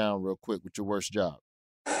run us down real quick with your worst job.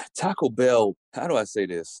 Taco Bell, how do I say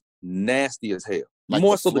this? Nasty as hell. Like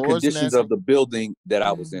More the so the floor is conditions nasty? of the building that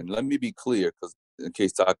I was in. Let me be clear, because in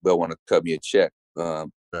case Taco Bell want to cut me a check.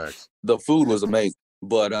 The food was amazing,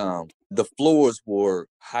 but the floors were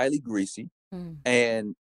highly greasy,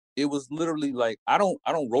 and it was literally like I don't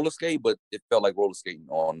roller skate, but it felt like roller skating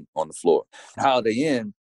on the floor. Holiday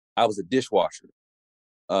Inn, I was a dishwasher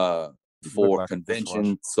for like a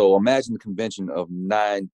convention. So imagine the convention of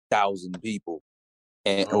 9,000 people,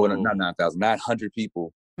 and not 9,000, 900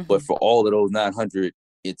 people. But for all of those 900,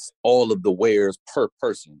 it's all of the wares per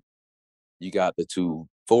person. You got the 2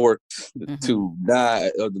 forks, the 2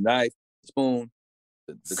 knife, the knife, spoon,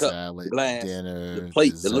 the cup, salad, the glass, dinner, the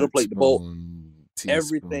plate, the little plate, the bowl, teaspoon.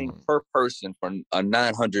 everything per person for a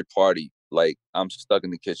 900 party. Like I'm stuck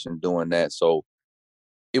in the kitchen doing that. So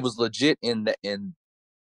it was legit in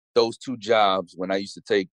those 2 jobs when I used to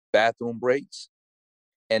take bathroom breaks,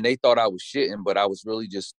 and they thought I was shitting, but I was really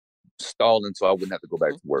just stalling so I wouldn't have to go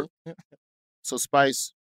back to work. So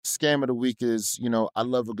Spice, scam of the week is, I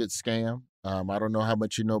love a good scam. I don't know how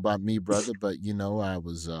much you know about me, brother, but I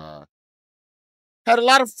was had a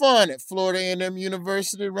lot of fun at Florida A&M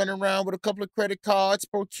University, running around with a couple of credit cards,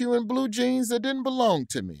 procuring blue jeans that didn't belong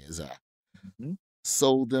to me, as I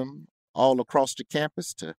sold them all across the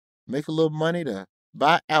campus to make a little money to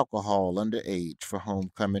buy alcohol underage for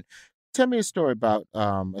homecoming. Tell me a story about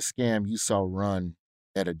a scam you saw run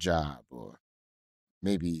at a job, or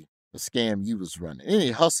maybe a scam you was running.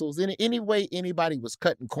 Any hustles, any way anybody was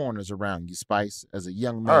cutting corners around you, Spice, as a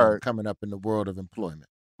young man coming up in the world of employment.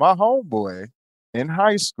 My homeboy in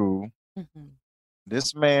high school,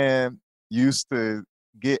 this man used to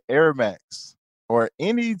get Air Max or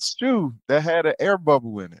any shoe that had an air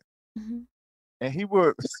bubble in it. And he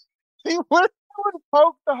would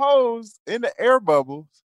poke the holes in the air bubbles.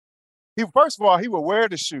 First of all, he would wear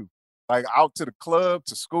the shoe, like out to the club,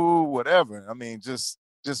 to school, whatever. I mean, just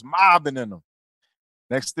mobbing in them.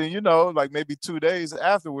 Next thing you know, like maybe 2 days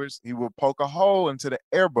afterwards, he would poke a hole into the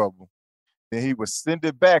air bubble. Then he would send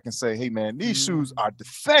it back and say, "Hey man, these shoes are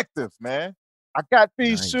defective, man. I got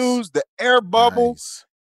these shoes. The air bubble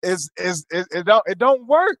it don't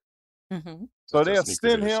work." So they'll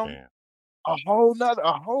send him a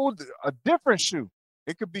different shoe.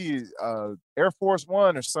 It could be Air Force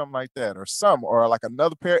One or something like that, or like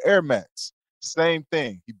another pair of Air Max. Same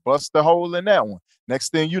thing. He busts the hole in that one.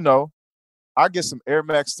 Next thing you know, I get some Air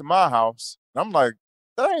Max to my house. And I'm like,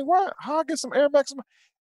 dang, what? How I get some Air Max?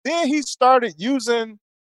 Then he started using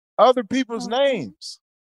other people's names.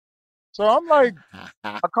 So I'm like,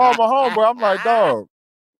 I called my homeboy. I'm like, dog,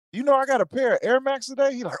 I got a pair of Air Max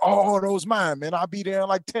today? He like, oh, those mine, man. I'll be there in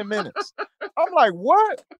like 10 minutes. I'm like,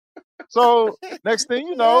 what? So next thing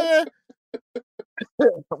you know,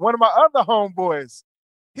 one of my other homeboys,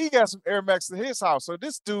 he got some Air Max to his house. So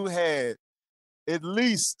this dude had at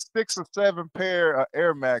least 6 or 7 pair of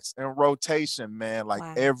Air Max in rotation, man,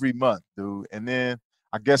 like every month, dude. And then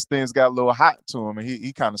I guess things got a little hot to him and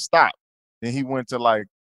he kind of stopped. Then he went to like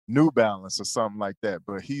New Balance or something like that.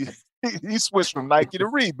 But he switched from Nike to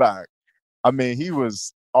Reebok. I mean, he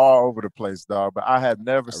was all over the place, dog. But I had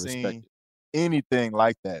never seen anything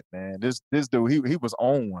like that, man. This dude, he was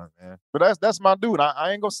on one, man. But that's my dude.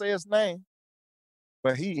 I ain't gonna say his name,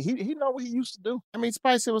 but he know what he used to do. I mean,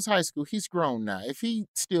 Spice, it was high school. He's grown now. If he's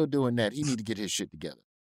still doing that, he need to get his shit together.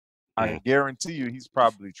 I guarantee you, he's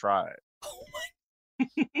probably tried.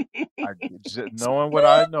 Knowing what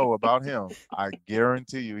I know about him, I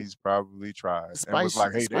guarantee you, he's probably tried. Spice, and was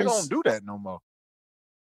like, hey, they don't do that no more.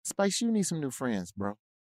 Spice, you need some new friends, bro.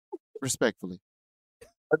 Respectfully.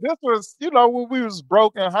 This was, when we was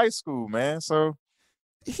broke in high school, man. So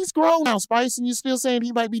he's grown now, Spice, and you're still saying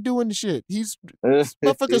he might be doing the shit. He's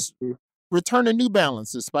motherfuckers returning New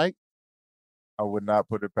Balances, Spike. I would not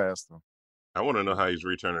put it past him. I want to know how he's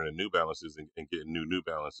returning the New Balances and getting New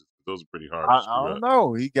Balances. Those are pretty hard. I don't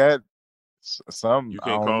know. He got some. You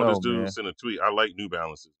can't call this dude, send a tweet. I like New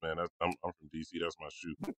Balances, man. I'm from DC. That's my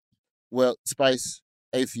shoe. Well, Spice,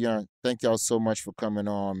 Affion, thank y'all so much for coming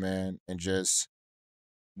on, man, and just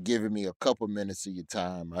giving me a couple minutes of your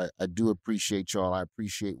time. I do appreciate y'all. I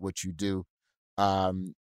appreciate what you do.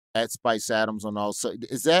 At Spice Adams on all.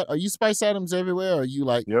 Are you Spice Adams everywhere? Or are you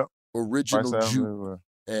like original Jew?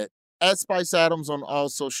 At Spice Adams on all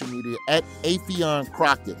social media. At Affion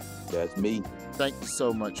Crockett. That's me. Thank you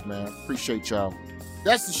so much, man. Appreciate y'all.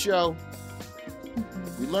 That's the show.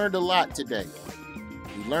 We learned a lot today.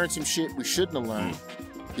 We learned some shit we shouldn't have learned.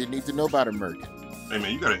 Didn't need to know about American. Hey,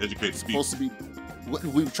 man, you got to educate the people.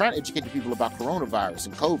 We were trying to educate the people about coronavirus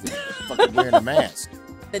and COVID. Fucking wearing a mask.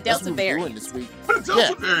 The Delta variant. This week. What a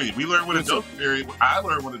Delta variant. We learned what a Delta variant was. I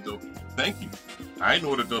learned what a Delta. Thank you. I didn't know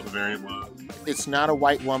what a Delta variant was. It's not a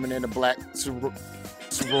white woman in a black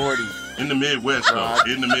sorority. In the Midwest, though.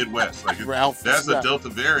 In the Midwest. Like that's a Delta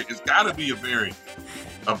variant. It's got to be a variant.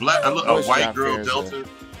 A white girl Delta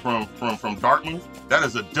from Dartmouth. That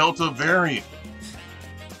is a Delta variant.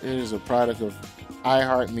 It is a product of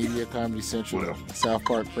iHeartMedia, Comedy Central, South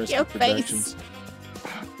Park Press Productions.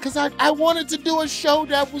 Because I wanted to do a show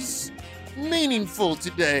that was meaningful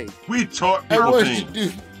today. We taught people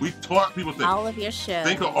things. We taught people things. All of your shows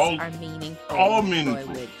are meaningful. All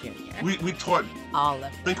meaningful. We taught all of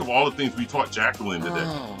them. Think of all the things we taught Jacqueline today.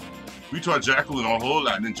 We taught Jacqueline a whole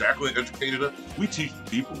lot, and then Jacqueline educated her. We teach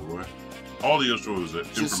people, boy. All of your shows are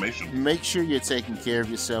information. Make sure you're taking care of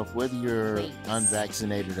yourself, whether you're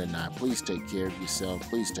unvaccinated or not. Please take care of yourself.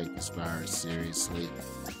 Please take this virus seriously.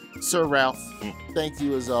 Sir Ralph, thank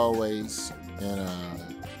you as always. And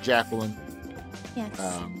Jacqueline,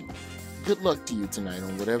 yes. Good luck to you tonight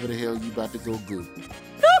on whatever the hell you about to go Google.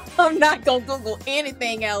 I'm not going to Google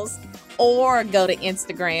anything else or go to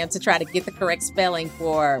Instagram to try to get the correct spelling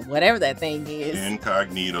for whatever that thing is.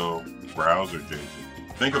 Incognito browser, Jason.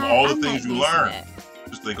 Think of all the things you learned.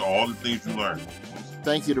 Just think of all the things you learned.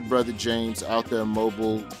 Thank you to Brother James out there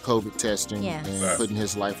mobile COVID testing and putting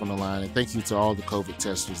his life on the line. And thank you to all the COVID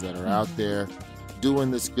testers that are out there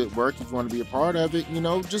doing this good work. If you want to be a part of it,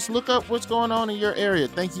 just look up what's going on in your area.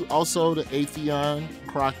 Thank you also to Affion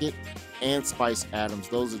Crockett and Spice Adams.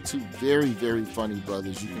 Those are two very, very funny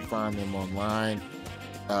brothers. You can find them online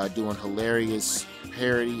doing hilarious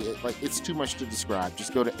parody. It's too much to describe.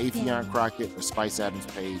 Just go to Affion Crockett or Spice Adams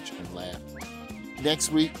page and laugh.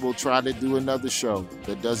 Next week, we'll try to do another show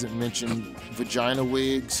that doesn't mention vagina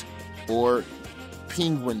wigs or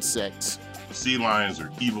penguin sex. Sea lions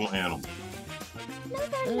are evil animals. No,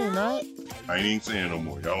 they're not. I ain't saying no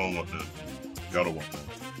more. Y'all don't want that. Y'all don't want that.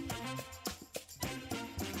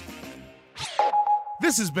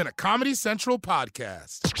 This has been a Comedy Central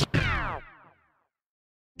podcast.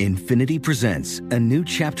 Infiniti presents a new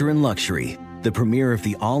chapter in luxury, the premiere of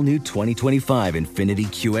the all-new 2025 Infiniti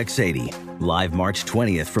QX80, live March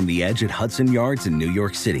 20th from the Edge at Hudson Yards in New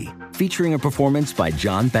York City, featuring a performance by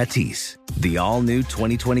John Batiste. The all-new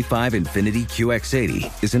 2025 Infiniti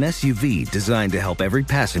QX80 is an SUV designed to help every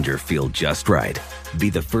passenger feel just right. Be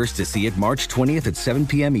the first to see it March 20th at 7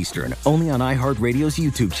 p.m. Eastern, only on iHeartRadio's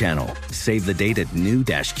YouTube channel. Save the date at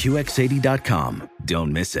new-QX80.com.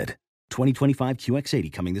 Don't miss it. 2025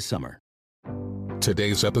 QX80 coming this summer.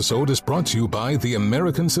 Today's episode is brought to you by the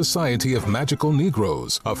American Society of Magical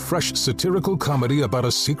Negroes, a fresh satirical comedy about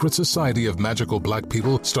a secret society of magical black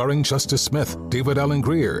people starring Justice Smith, David Allen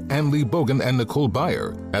Greer, Ann Lee Bogan, and Nicole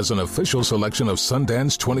Byer. As an official selection of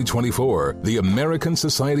Sundance 2024, the American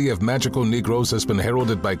Society of Magical Negroes has been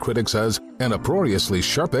heralded by critics as an uproariously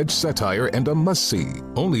sharp-edged satire and a must-see.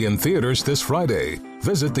 Only in theaters this Friday.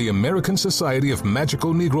 Visit the American Society of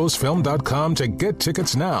Magical Negroes Film.com to get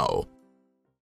tickets now.